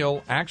Happy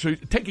Meal, actually,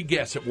 take a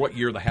guess at what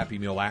year the Happy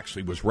Meal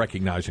actually was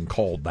recognized and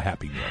called the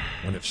Happy Meal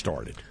when it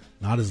started.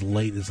 Not as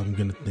late as I'm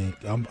going to think.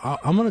 I'm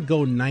going to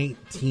go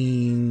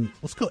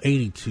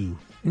 82.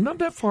 Not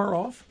that far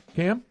off,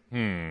 Cam.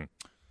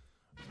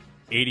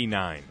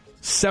 89.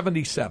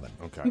 77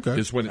 Okay.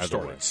 is when it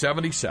started.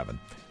 77.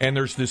 And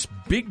there's this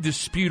big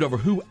dispute over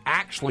who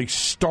actually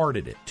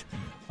started it.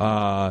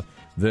 The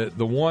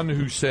one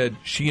who said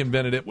she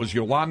invented it was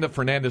Yolanda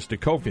Fernandez de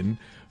Coffin,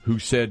 who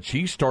said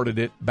she started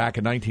it back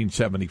in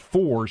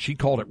 1974. She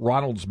called it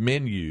Ronald's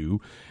Menu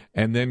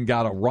and then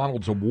got a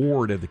Ronald's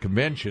Award at the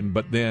convention.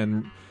 But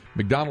then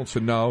McDonald's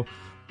said no.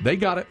 They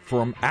got it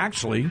from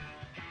actually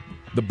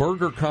the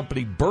burger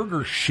company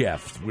Burger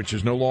Chef, which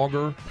is no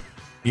longer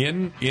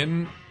in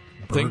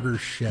Burger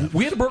Chef.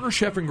 We had a Burger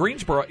Chef in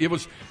Greensboro.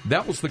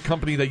 That was the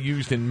company they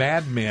used in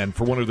Mad Men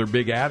for one of their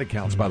big ad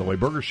accounts, by the way,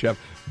 Burger Chef.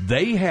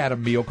 They had a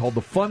meal called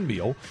the Fun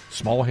Meal,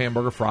 small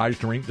hamburger, fries,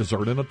 drink,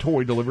 dessert, and a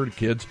toy delivered to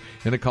kids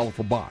in a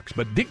colorful box.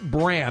 But Dick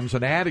Brams,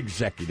 an ad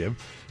executive,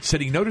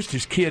 said he noticed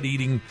his kid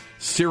eating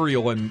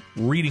cereal and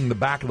reading the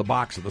back of the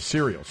box of the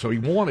cereal. So he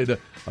wanted a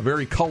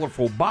very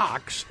colorful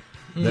box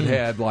that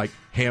had like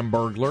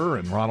Hamburglar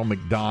and Ronald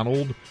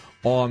McDonald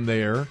on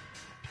there.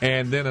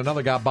 And then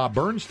another guy, Bob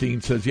Bernstein,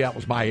 says, yeah, it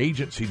was my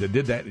agency that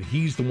did that, and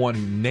he's the one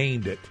who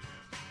named it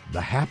the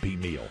Happy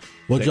Meal.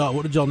 What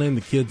did y'all name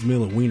the kids'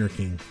 meal at Wiener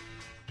King?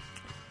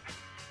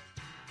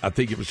 I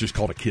think it was just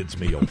called a kids'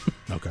 meal.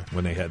 Okay.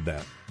 When they had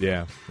that.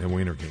 Yeah, in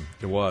Wiener King.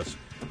 It was.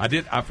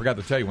 I forgot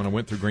to tell you, when I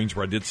went through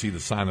Greensboro, I did see the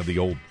sign of the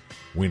old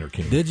Wiener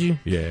King. Did you?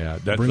 Yeah.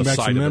 Bring back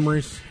some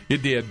memories?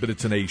 It did, but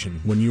it's an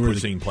Asian when you were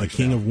cuisine the place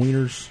king now. of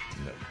wieners?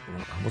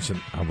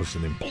 I was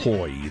an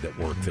employee that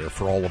worked there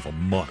for all of a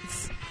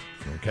month.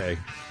 Okay.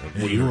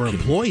 You were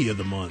employee of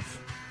the month.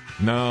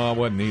 No, I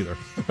wasn't either.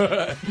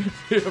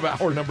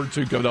 Hour number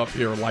 2 coming up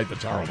here. Light the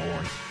tower on the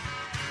horn.